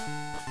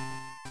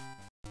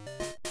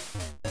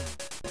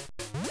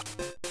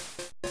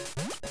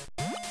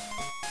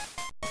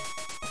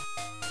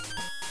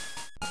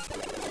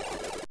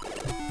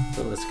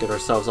 So let's get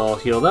ourselves all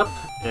healed up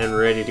and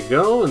ready to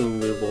go,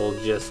 and we will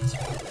just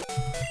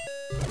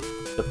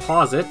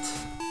deposit,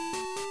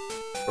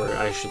 or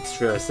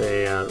should I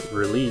say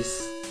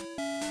release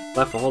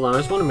Cleffa. Hold on, I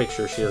just want to make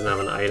sure she doesn't have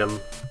an item,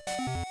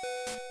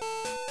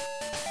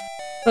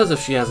 because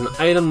if she has an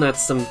item,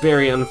 that's some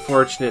very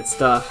unfortunate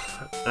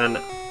stuff, and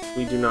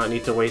we do not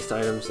need to waste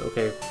items.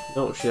 Okay,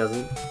 no, she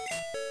doesn't.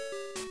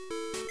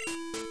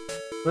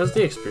 Who has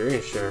the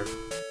experience share?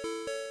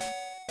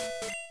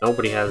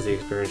 Nobody has the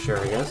experience share,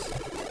 I guess.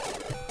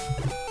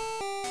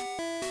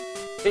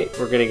 Okay,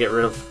 we're gonna get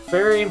rid of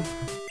Fairy.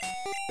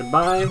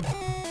 Goodbye.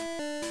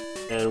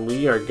 And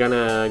we are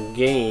gonna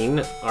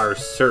gain our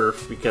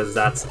Surf, because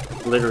that's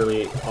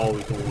literally all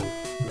we can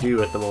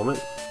do at the moment.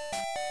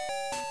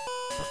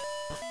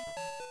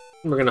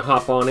 We're gonna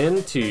hop on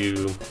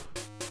into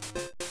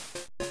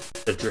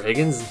The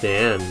Dragon's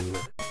Den.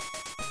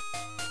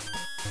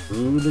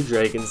 Ooh, the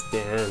Dragon's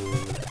Den.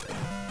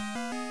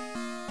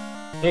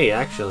 Hey,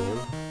 actually.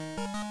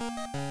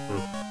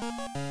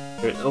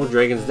 Oh,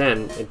 Dragon's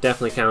Den. It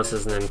definitely counts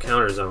as an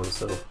encounter zone,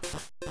 so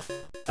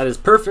that is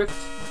perfect.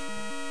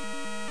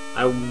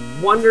 I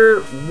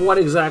wonder what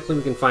exactly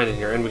we can find in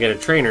here, and we get a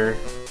trainer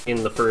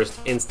in the first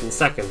instant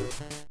second.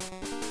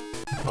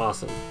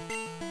 Awesome.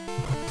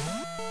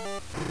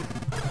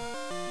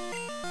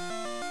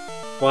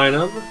 Line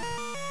up.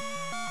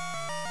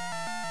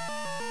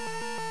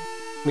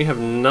 We have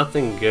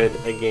nothing good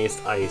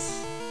against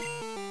ice.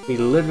 We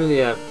literally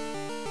have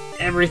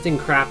everything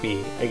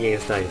crappy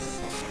against ice.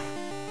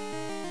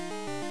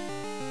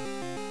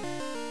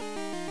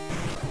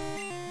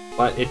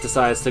 But it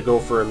decides to go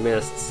for a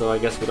mist, so I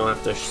guess we don't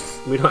have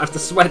to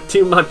sweat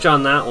too much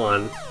on that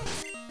one.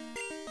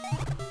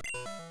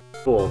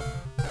 Cool.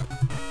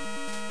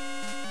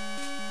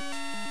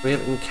 We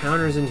have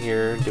encounters in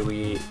here. Do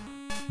we?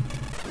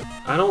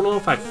 I don't know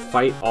if I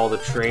fight all the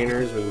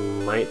trainers. We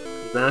might.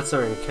 That's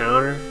our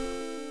encounter.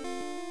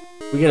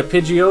 We get a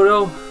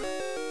Pidgeotto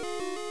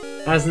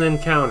as an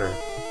encounter.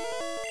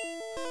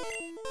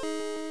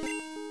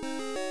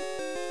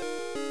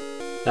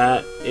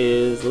 That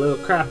is a little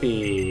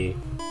crappy.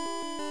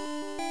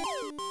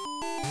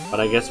 But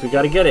I guess we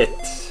gotta get it.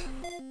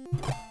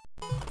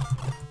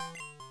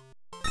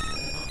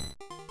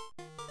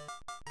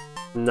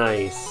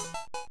 Nice.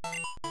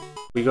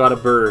 We got a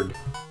bird.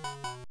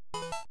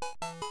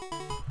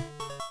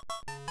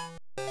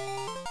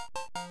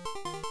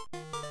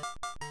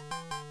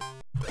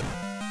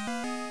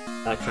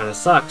 That kinda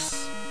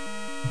sucks.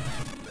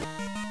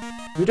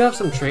 We'd have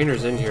some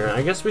trainers in here.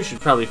 I guess we should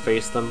probably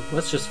face them.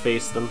 Let's just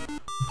face them.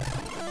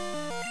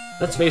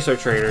 Let's face our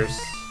trainers.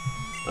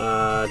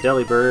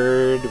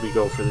 Delibird, we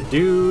go for the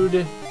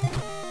dude.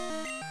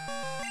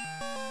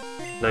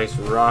 Nice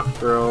rock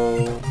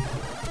throw.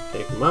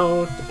 Take him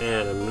out.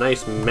 And a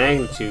nice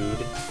magnitude.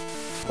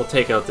 We'll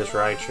take out this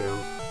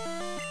Raichu.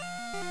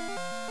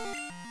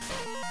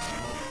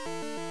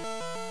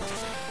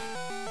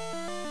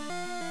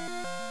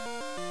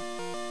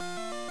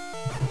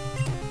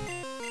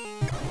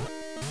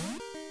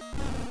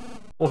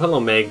 Oh,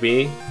 hello,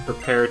 Magby.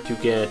 Prepare to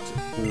get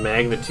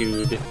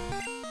magnitude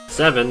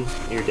 7.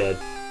 You're dead.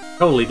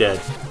 Totally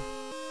dead.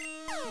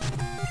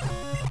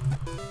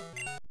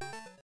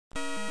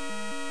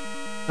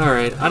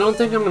 Alright, I don't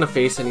think I'm gonna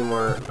face any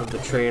more of the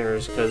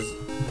trainers, because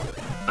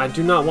I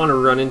do not want to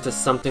run into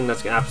something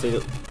that's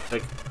absolutely...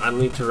 Like, I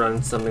need to run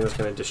into something that's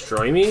gonna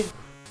destroy me.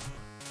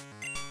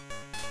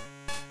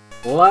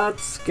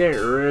 Let's get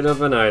rid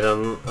of an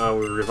item.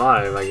 We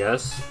revive, I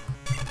guess.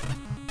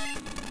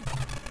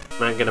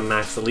 Might get a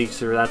max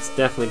elixir, that's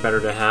definitely better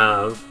to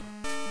have.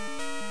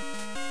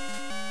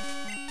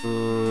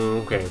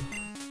 Okay.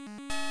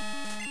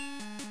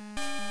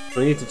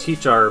 We need to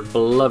teach our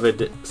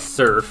beloved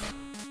Surf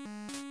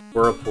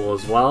Whirlpool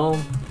as well.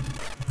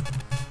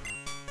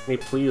 Can you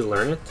please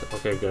learn it?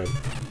 Okay, good.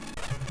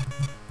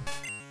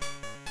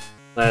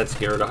 Let's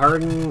get rid of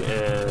Harden,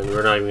 and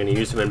we're not even going to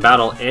use him in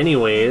battle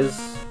anyways.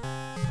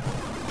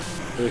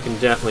 So we can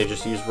definitely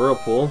just use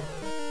Whirlpool.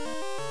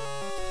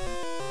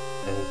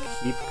 And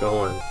keep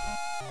going.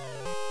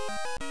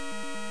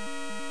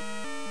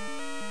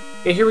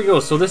 Okay, here we go.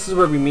 So this is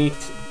where we meet.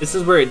 This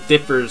is where it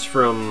differs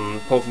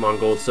from Pokemon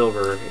Gold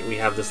Silver. We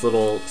have this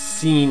little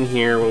scene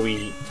here where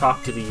we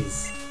talk to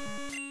these,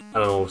 I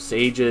don't know,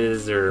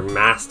 sages or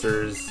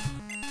masters.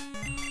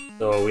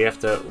 So we have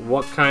to,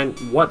 what are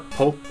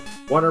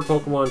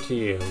Pokemon to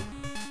you,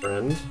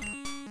 friend?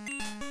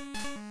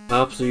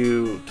 Helps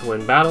you to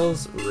win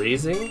battles,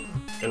 raising.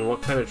 And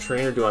what kind of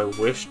trainer do I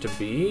wish to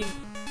be?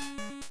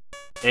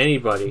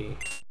 Anybody.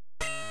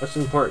 What's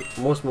important?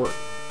 Most important.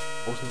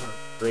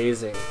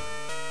 Raising.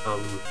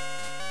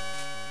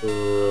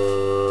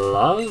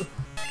 Love?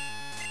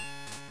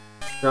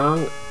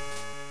 Strong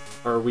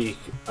or weak?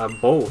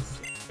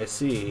 Both. I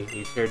see.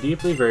 You care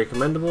deeply, very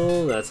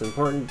commendable. That's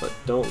important, but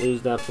don't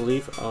lose that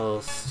belief.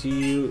 I'll see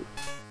you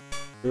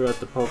throughout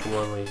the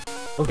Pokemon League.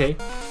 Okay.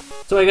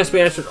 So I guess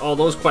we answered all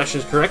those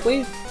questions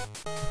correctly.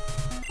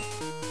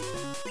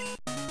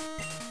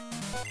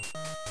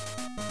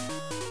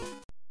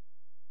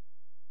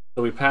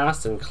 So we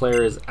passed, and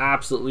Claire is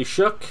absolutely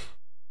shook.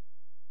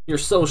 You're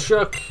so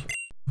shook.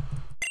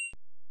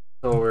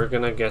 So we're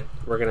gonna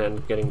end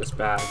up getting this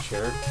badge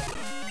here.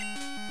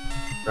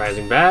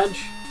 Rising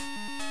badge.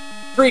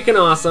 Freaking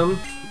awesome.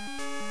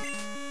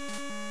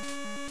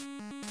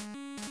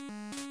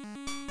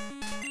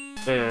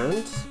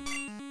 And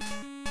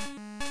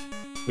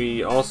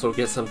we also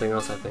get something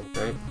else, I think,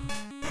 right?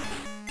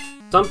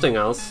 Something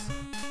else.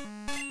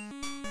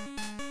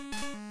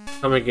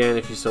 Come again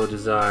if you so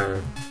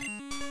desire.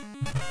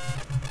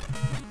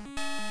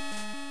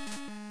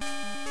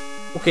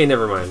 Okay,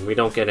 never mind. We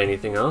don't get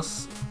anything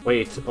else.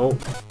 Wait, oh,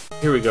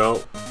 here we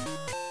go.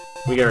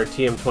 We got our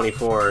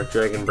TM24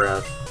 Dragon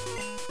Breath.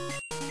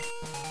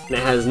 And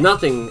it has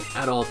nothing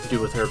at all to do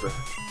with her breath.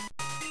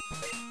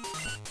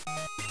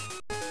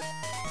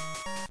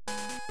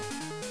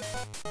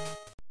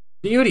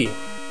 Beauty!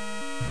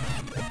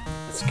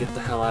 Let's get the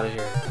hell out of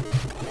here.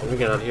 Can we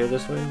get out of here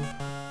this way?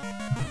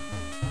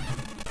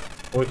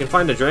 Well, we can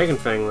find a Dragon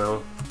Fang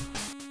though.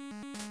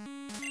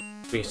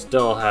 If we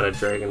still had a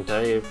Dragon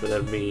type,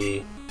 that'd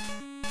be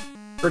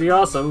pretty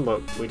awesome,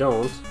 but we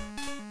don't.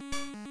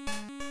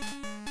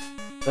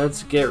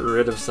 Let's get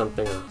rid of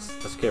something else.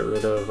 Let's get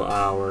rid of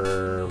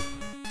our...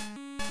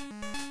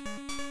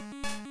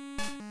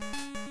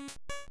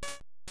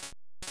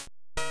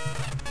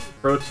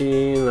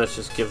 protein. Let's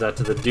just give that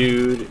to the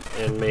dude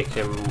and make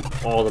him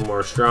all the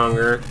more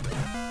stronger.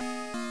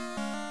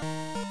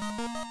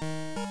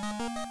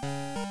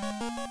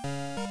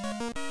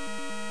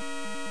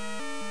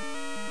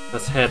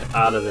 Let's head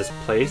out of this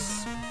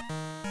place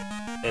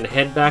and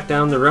head back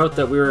down the route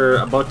that we were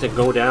about to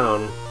go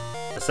down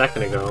a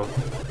second ago.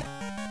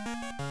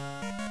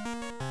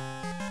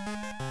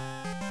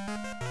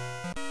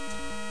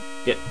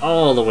 Get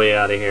all the way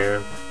out of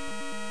here.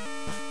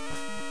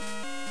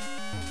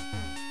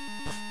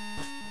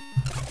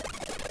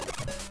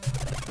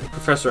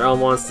 Professor Elm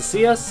wants to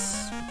see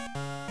us.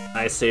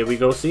 I say we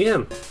go see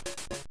him.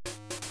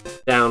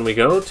 Down we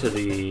go to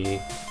the...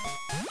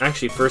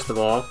 Actually, first of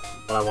all,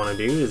 what I want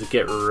to do is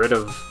get rid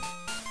of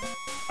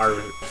our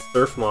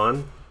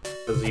Surfmon,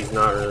 because he's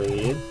not really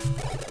needed.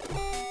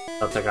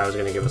 Thought that guy was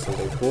going to give us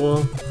something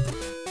cool,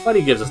 but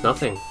he gives us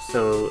nothing,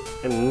 so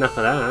enough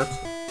of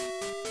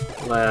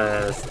that.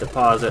 Let's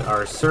deposit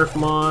our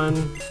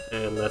Surfmon,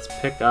 and let's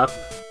pick up...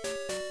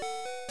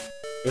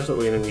 Here's what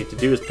we're going to need to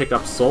do is pick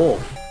up Soul.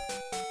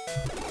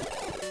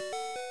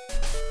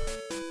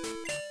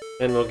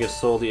 And we'll give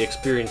Soul the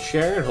experience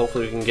share, and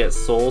hopefully we can get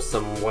Soul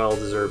some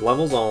well-deserved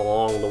levels all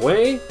along the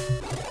way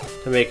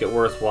to make it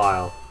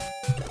worthwhile.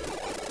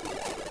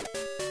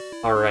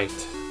 Alright.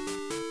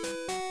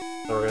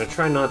 So we're going to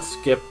try not to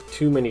skip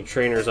too many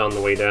trainers on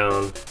the way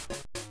down.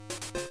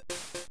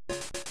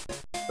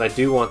 I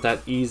do want that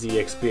easy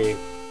XP.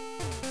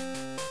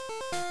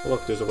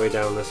 Look, there's a way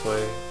down this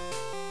way.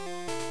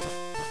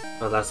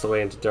 Oh, that's the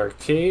way into Dark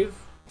Cave.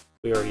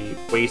 We already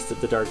wasted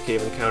the Dark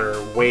Cave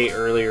encounter way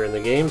earlier in the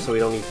game, so we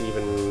don't need to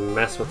even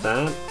mess with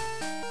that.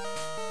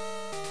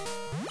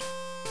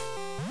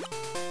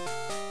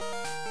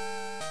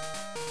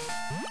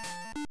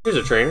 Here's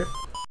a trainer.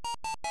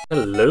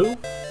 Hello?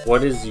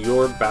 What is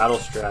your battle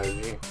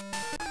strategy?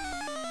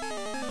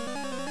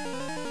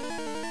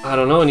 I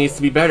don't know, it needs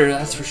to be better,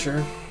 that's for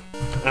sure.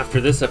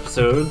 After this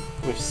episode,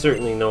 we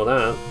certainly know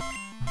that.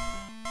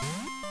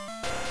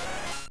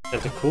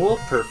 Tentacool,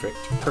 perfect.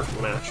 Perfect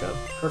matchup.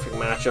 Perfect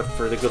matchup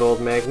for the good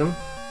old Magnum.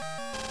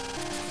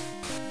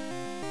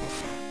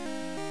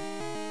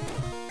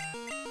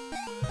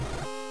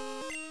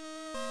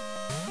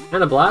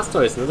 And a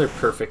Blastoise, another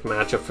perfect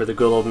matchup for the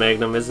good old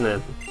Magnum, isn't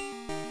it?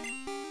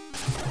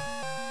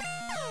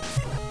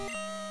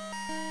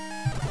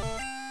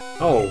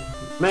 Oh,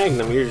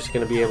 Magnum, you're just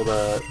gonna be able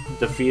to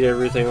defeat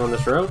everything on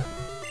this road?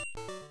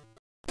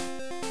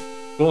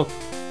 Cool.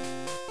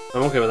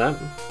 I'm okay with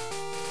that.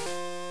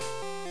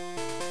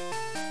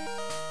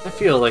 I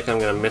feel like I'm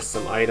gonna miss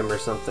some item or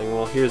something.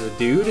 Well, here's a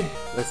dude.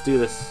 Let's do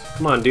this.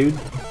 Come on, dude.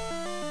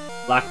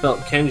 Black Belt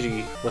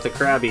Kenji with a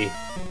Krabby.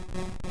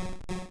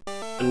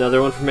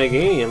 Another one for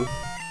Meganium.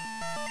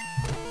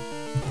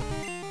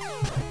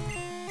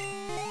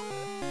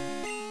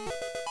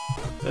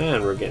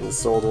 And we're getting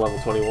Soul to level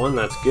 21,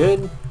 that's good.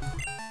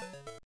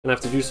 Gonna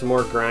have to do some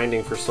more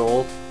grinding for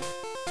Soul.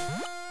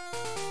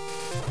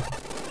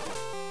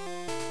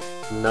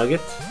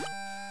 Nugget.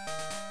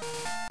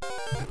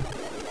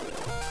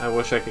 I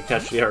wish I could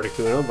catch the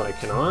Articuno, but I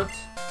cannot.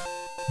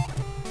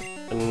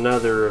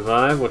 Another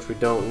revive, which we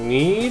don't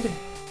need.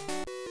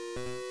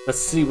 Let's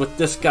see what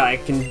this guy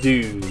can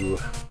do.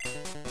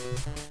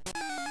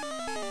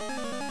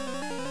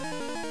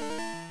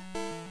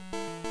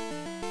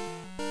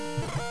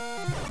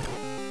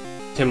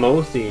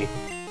 Timothy.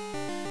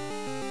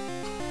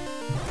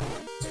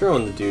 Let's throw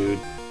in the dude.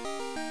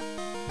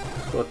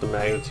 Let's go with the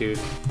magnitude.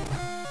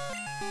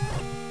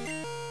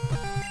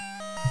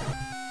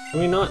 Can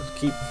we not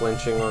keep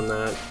flinching on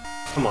that?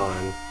 Come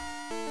on.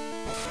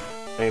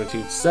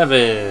 Magnitude 7!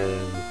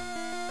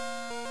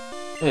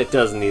 And it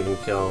doesn't even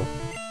kill.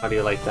 How do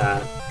you like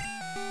that?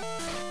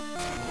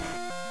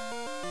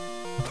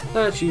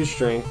 Let's use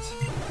strength.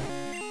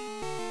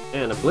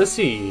 And a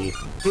Blissey!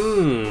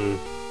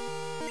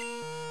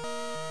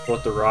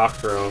 With the rock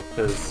throw,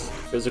 because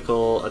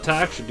physical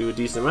attack should do a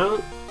decent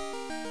amount.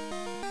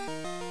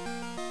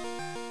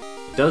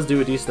 It does do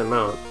a decent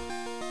amount.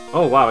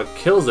 Oh wow, it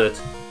kills it!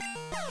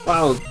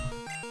 Wow,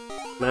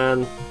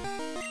 man.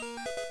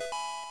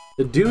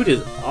 The dude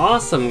is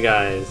awesome,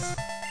 guys.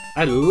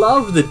 I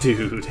love the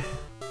dude.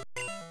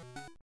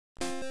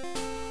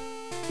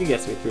 He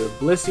gets me through a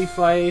Blissey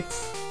fight.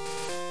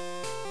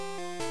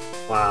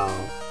 Wow.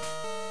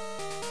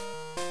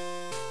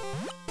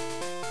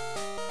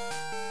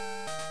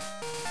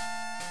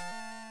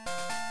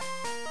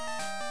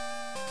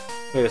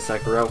 Wait a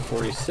sec, Route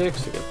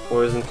 46, we got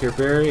Poison Cure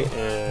Berry,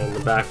 and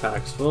the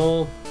backpack's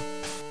full.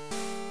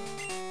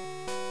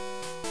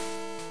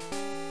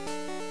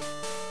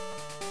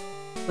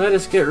 Let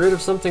us get rid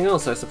of something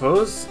else, I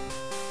suppose.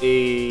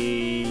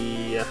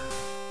 A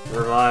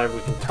revive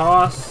we can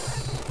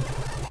toss.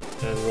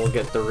 And we'll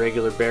get the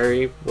regular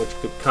berry, which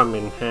could come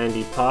in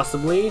handy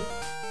possibly.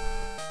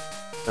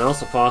 And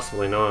also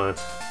possibly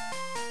not.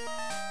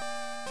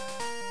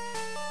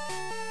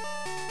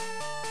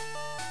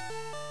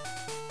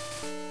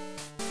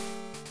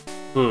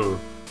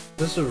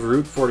 This is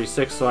Route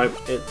 46, so I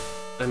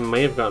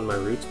may have gotten my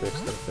routes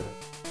mixed up there.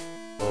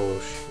 Oh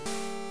shoot.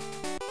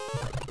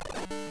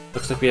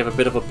 Looks like we have a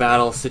bit of a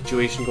battle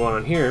situation going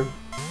on here.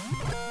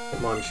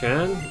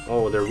 Hitmonchan.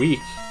 Oh, they're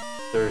weak.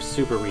 They're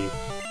super weak.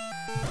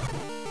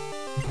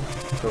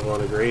 Throw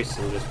on a Grace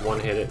and just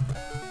one-hit it.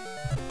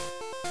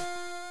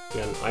 We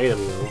got an item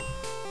though.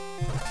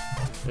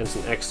 And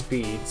some X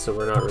speed, so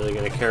we're not really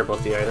going to care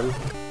about the item.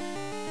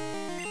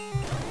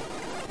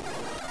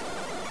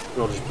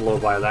 We'll just blow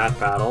by that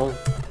battle.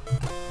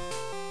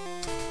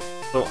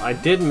 So I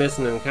did miss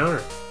an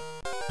encounter.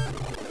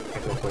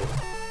 Technically.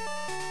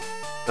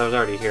 I was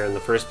already here in the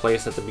first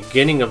place at the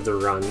beginning of the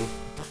run.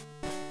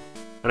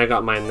 And I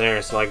got mine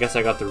there, so I guess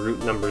I got the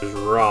route numbers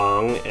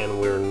wrong, and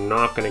we're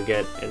not going to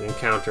get an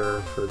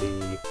encounter for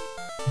the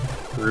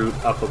route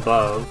up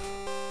above.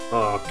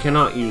 Oh,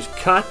 cannot use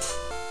cut?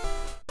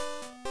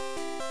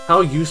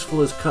 How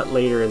useful is cut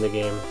later in the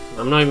game?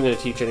 I'm not even going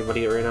to teach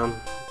anybody it right now.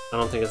 I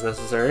don't think it's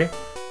necessary.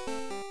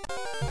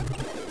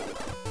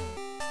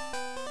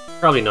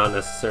 Probably not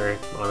necessary,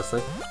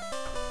 honestly.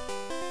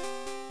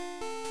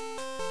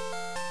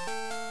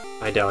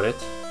 I doubt it.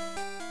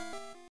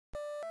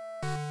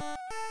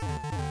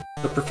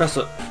 So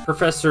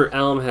Professor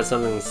Elm has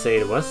something to say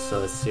to us, so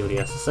let's see what he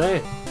has to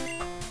say.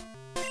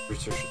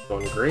 Research is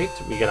going great.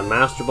 We get a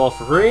Master Ball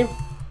for free.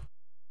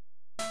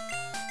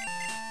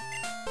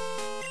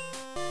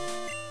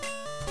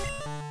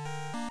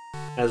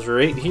 As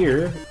right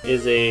here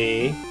is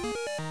a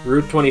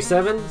Route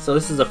 27, so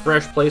this is a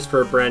fresh place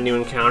for a brand new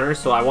encounter,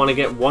 so I want to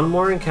get one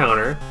more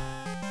encounter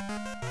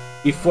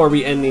before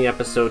we end the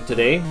episode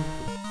today.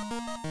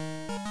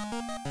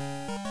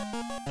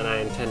 And I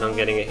intend on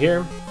getting it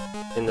here,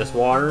 in this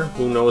water.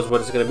 Who knows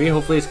what it's going to be,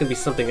 hopefully it's going to be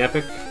something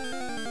epic.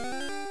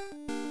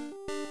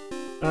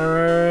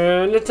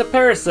 And it's a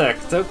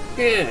Parasect,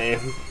 okay.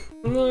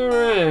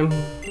 Alright,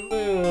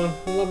 yeah,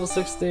 level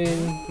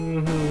 16,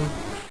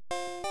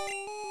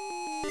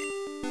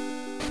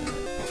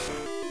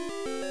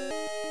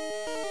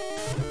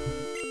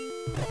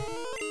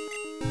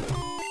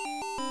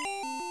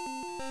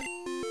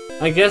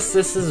 I guess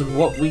this is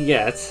what we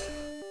get.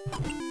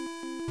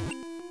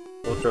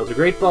 We'll throw the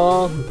Great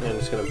Ball, and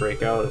it's gonna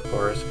break out, of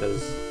course,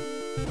 because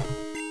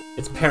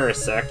it's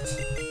Parasect.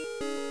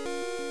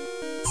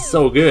 It's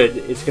so good,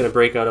 it's gonna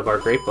break out of our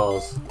Great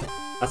Balls.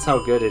 That's how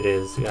good it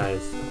is,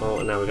 guys. Oh,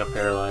 and now we got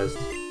paralyzed.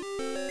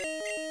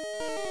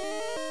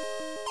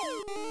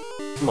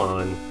 Come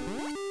on.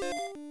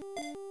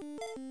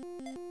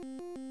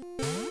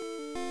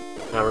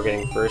 Now we're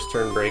getting first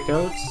turn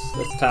breakouts.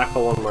 Let's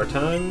tackle one more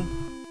time.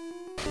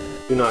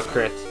 Do not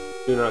crit.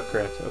 Do not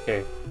crit.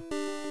 Okay.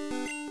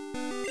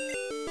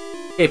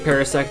 Okay,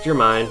 Parasect, you're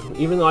mine.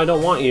 Even though I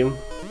don't want you,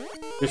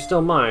 you're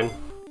still mine.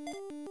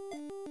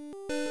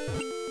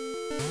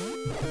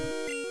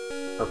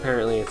 Or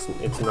apparently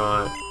it's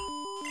not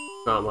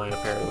mine,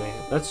 apparently.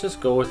 Let's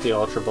just go with the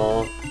Ultra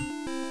Ball.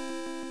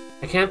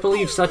 I can't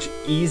believe such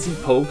easy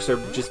pokes are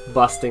just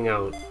busting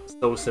out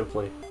so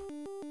simply.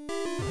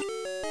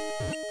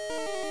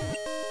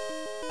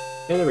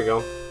 Okay, there we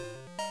go.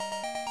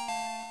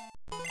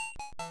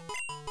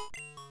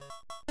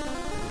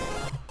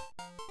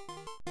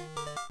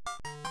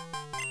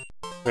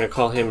 I'm gonna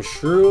call him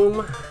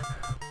Shroom.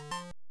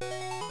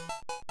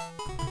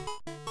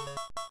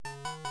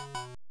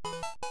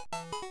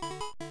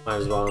 Might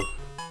as well.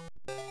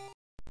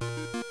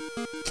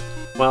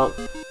 Well.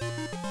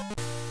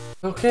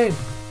 Okay.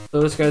 So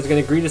this guy's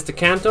gonna greet us to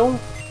Kanto.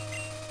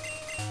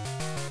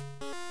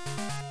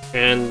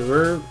 And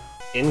we're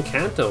in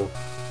Kanto.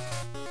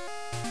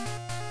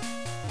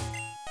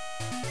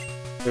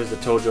 There's the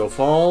Tojo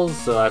Falls,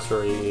 so that's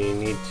where we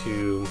need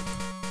to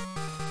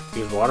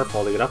use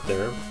Waterfall to get up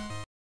there.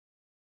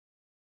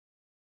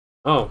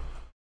 Oh,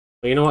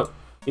 well, you know what?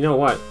 You know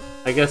what?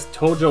 I guess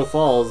Tojo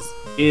Falls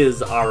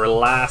is our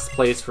last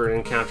place for an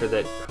encounter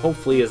that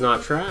hopefully is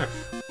not trash.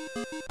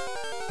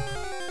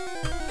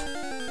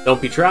 Don't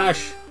be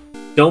trash!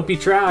 Don't be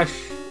trash!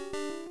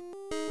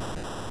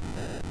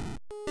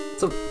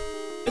 It's a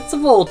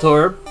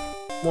Voltorb.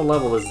 What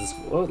level is this?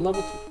 What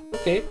level?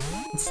 Okay,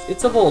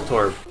 it's a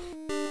Voltorb.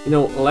 You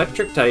know,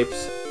 electric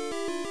types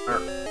are.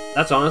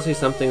 That's honestly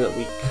something that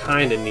we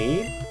kind of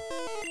need.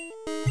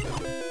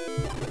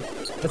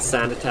 Let's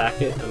Sand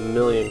Attack it a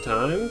million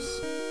times,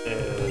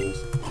 and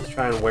let's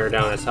try and wear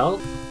down his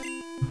health.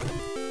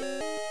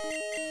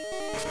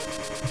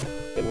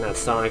 Getting that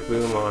Sonic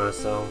Boom on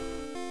us, though.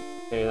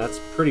 Okay, that's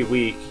pretty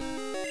weak.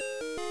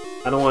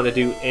 I don't want to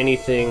do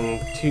anything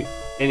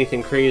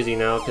crazy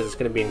now, because it's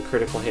going to be in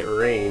critical hit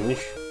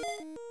range.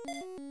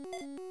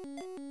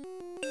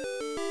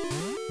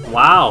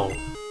 Wow!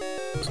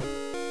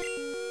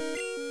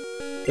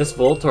 This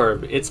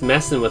Voltorb, it's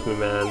messing with me,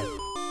 man.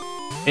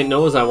 It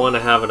knows I want to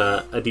have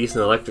a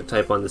decent electric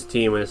type on this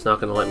team, and it's not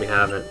going to let me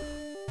have it.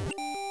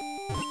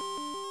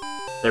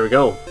 There we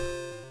go.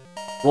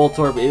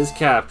 Voltorb is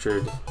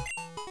captured.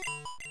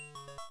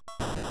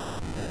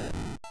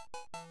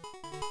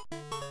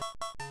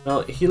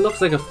 Well, he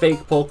looks like a fake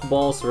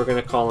Pokeball, so we're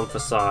going to call him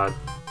Facade.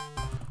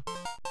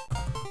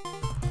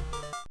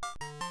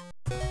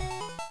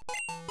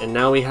 And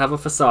now we have a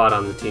Facade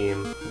on the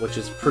team, which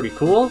is pretty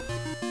cool.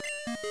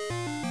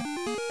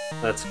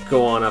 Let's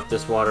go on up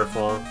this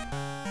waterfall.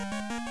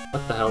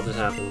 What the hell just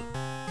happened?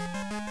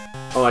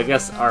 Oh, I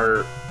guess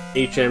our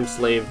HM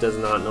slave does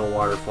not know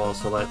waterfall,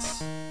 so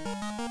let's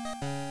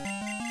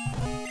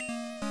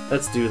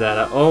do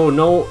that. Oh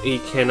no, he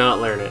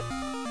cannot learn it.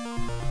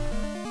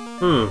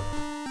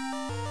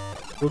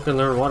 Who can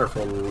learn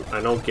waterfall?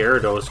 I know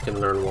Gyarados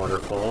can learn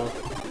waterfall.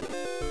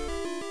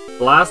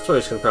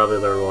 Blastoise can probably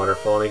learn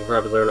waterfall, and he can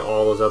probably learn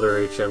all those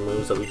other HM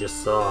moves that we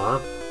just saw.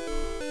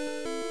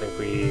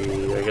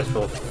 I guess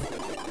we'll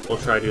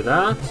try to do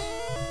that.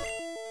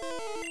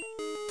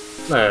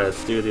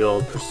 Let's do the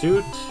old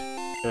pursuit,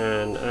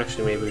 and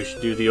actually maybe we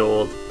should do the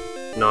old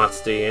not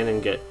stay in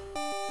and get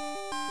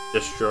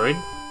destroyed.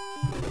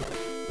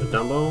 The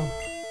Dumbo.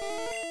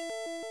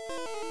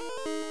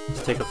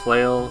 Let's take a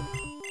flail.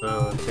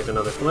 Take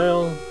another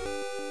flail.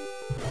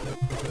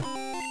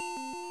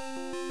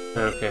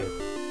 Okay.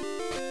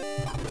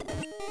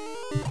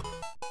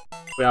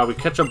 Yeah, we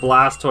catch a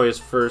Blastoise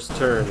first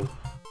turn.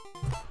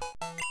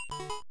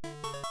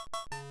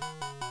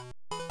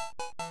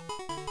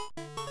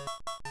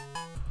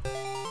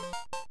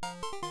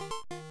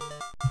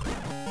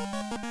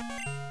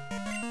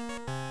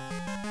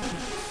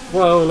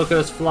 Whoa, look at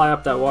us fly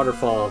up that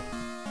waterfall.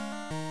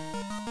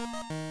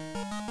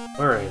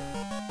 Alright.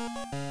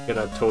 Get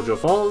out Tojo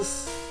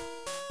Falls.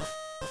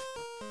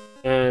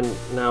 And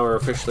now we're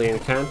officially in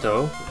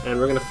Kanto, and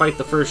we're gonna fight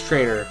the first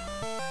trainer,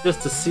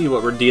 just to see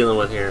what we're dealing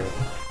with here.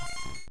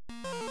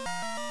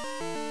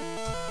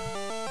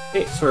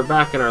 Okay, so we're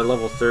back in our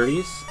level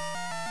 30s.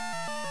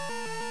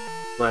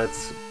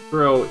 Let's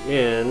throw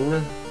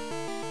in...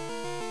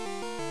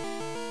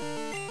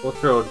 We'll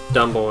throw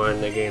Dumbo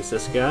in against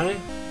this guy.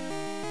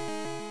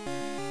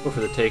 Go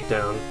for the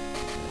takedown.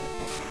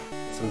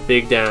 Some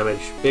big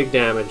damage. Big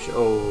damage.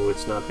 Oh,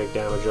 it's not big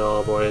damage at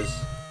all, boys.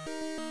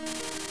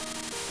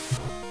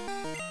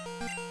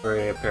 We're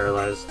gonna get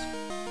paralyzed.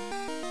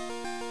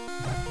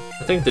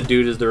 I think the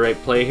dude is the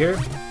right play here.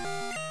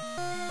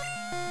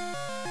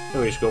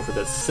 And we just go for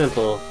that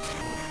simple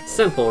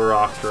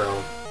rock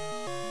throw.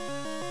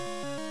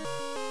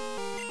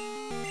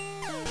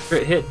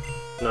 Crit hit.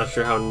 Not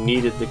sure how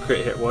needed the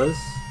crit hit was.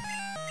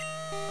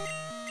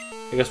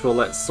 I guess we'll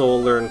let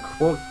Soul learn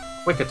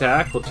quick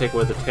attack. We'll take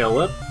away the tail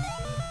whip.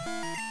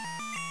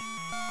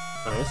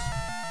 Nice.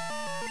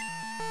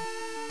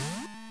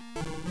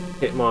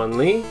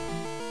 Hitmonlee.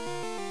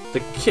 The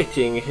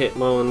kicking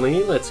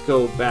Hitmonlee. Let's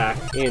go back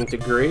into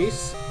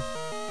Grace.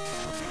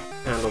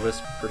 Handle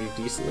this pretty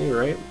decently,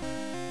 right?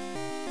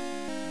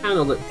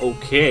 Handled it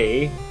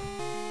okay.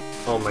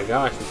 Oh my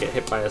gosh, we get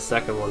hit by a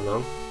second one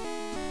though.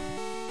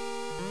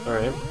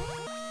 Alright.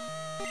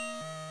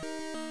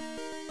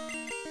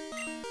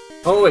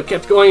 Oh, it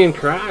kept going and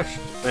crashed!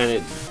 And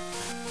it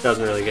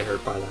doesn't really get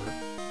hurt by that.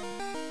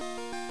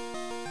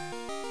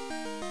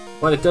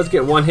 But it does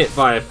get one hit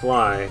by a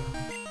fly,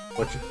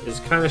 which is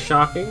kind of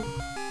shocking.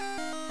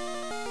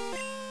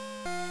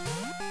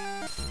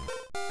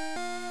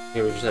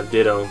 Here we just have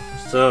Ditto.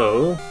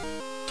 So,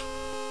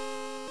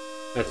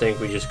 I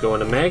think we just go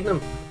into Magnum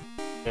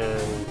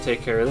and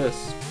take care of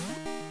this.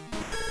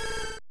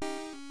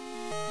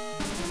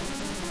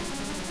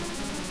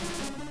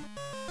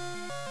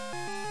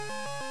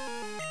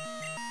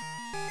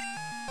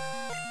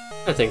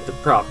 I think the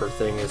proper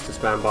thing is to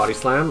spam Body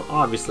Slam.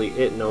 Obviously,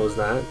 it knows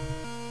that.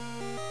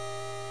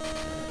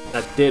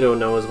 That Ditto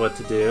knows what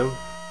to do.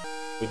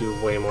 We do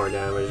way more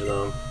damage,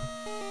 though.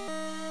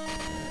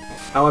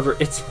 However,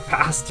 it's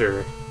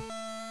faster.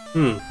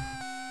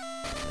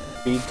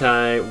 Speed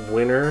tie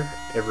winner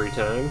every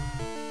time.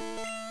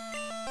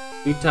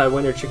 Speed tie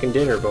winner chicken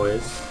dinner,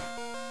 boys.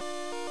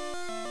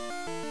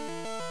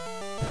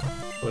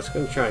 Oh, it's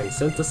gonna try and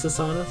synthesis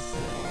on us.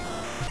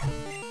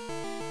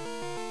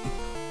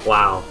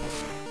 Wow.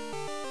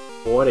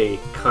 What a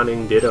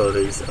cunning Ditto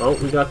these. Oh,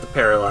 we got the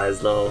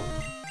paralyzed though.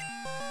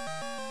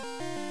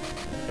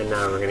 And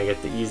now we're gonna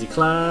get the easy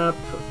clap.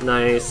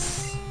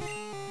 Nice.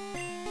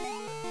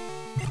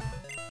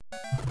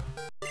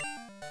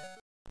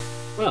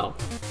 Well.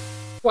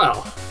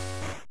 Well.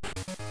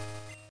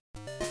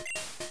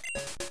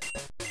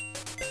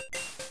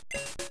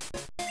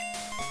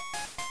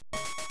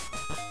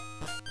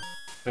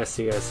 I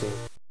see.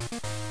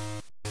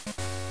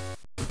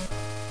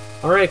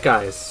 Alright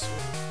guys.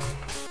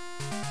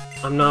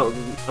 I'm not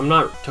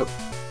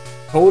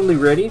totally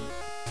ready.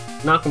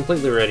 Not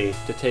completely ready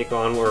to take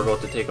on what we're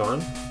about to take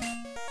on.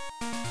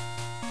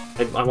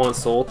 I want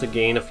Soul to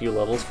gain a few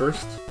levels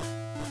first.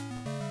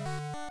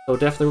 So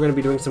definitely we're going to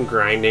be doing some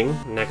grinding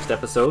next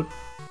episode.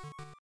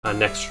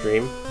 Next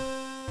stream.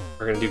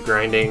 We're gonna do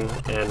grinding,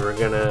 and we're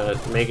gonna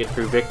make it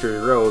through Victory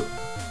Road.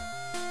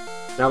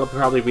 That'll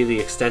probably be the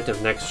extent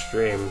of next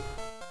stream.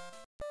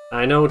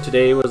 I know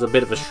today was a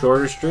bit of a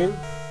shorter stream.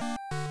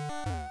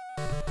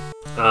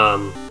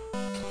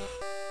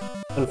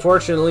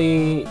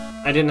 Unfortunately,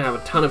 I didn't have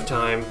a ton of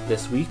time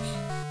this week,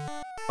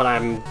 but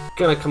I'm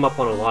gonna come up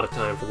on a lot of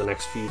time for the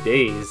next few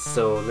days,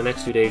 so the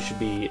next few days should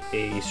be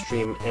a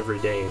stream every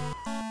day.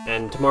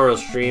 And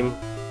tomorrow's stream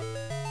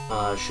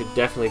should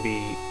definitely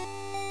be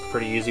a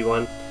pretty easy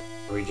one,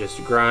 where we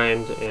just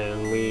grind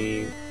and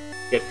we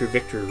get through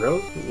Victory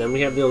Road, and then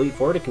we have the Elite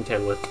Four to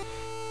contend with.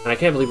 And I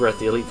can't believe we're at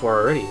the Elite Four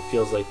already. It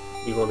feels like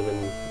we've only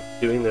been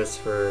doing this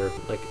for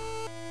like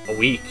a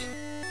week,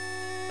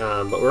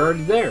 but we're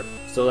already there,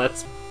 so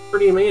that's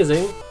pretty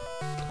amazing.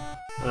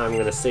 I'm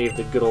gonna save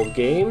the good old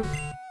game.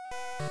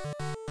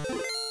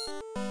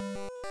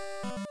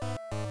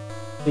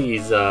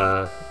 Please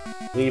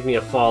leave me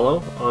a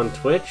follow on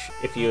Twitch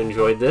if you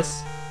enjoyed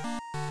this.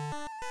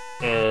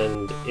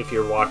 And if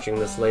you're watching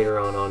this later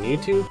on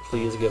YouTube,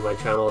 please give my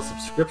channel a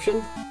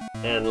subscription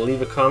and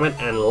leave a comment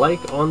and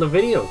like on the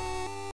video.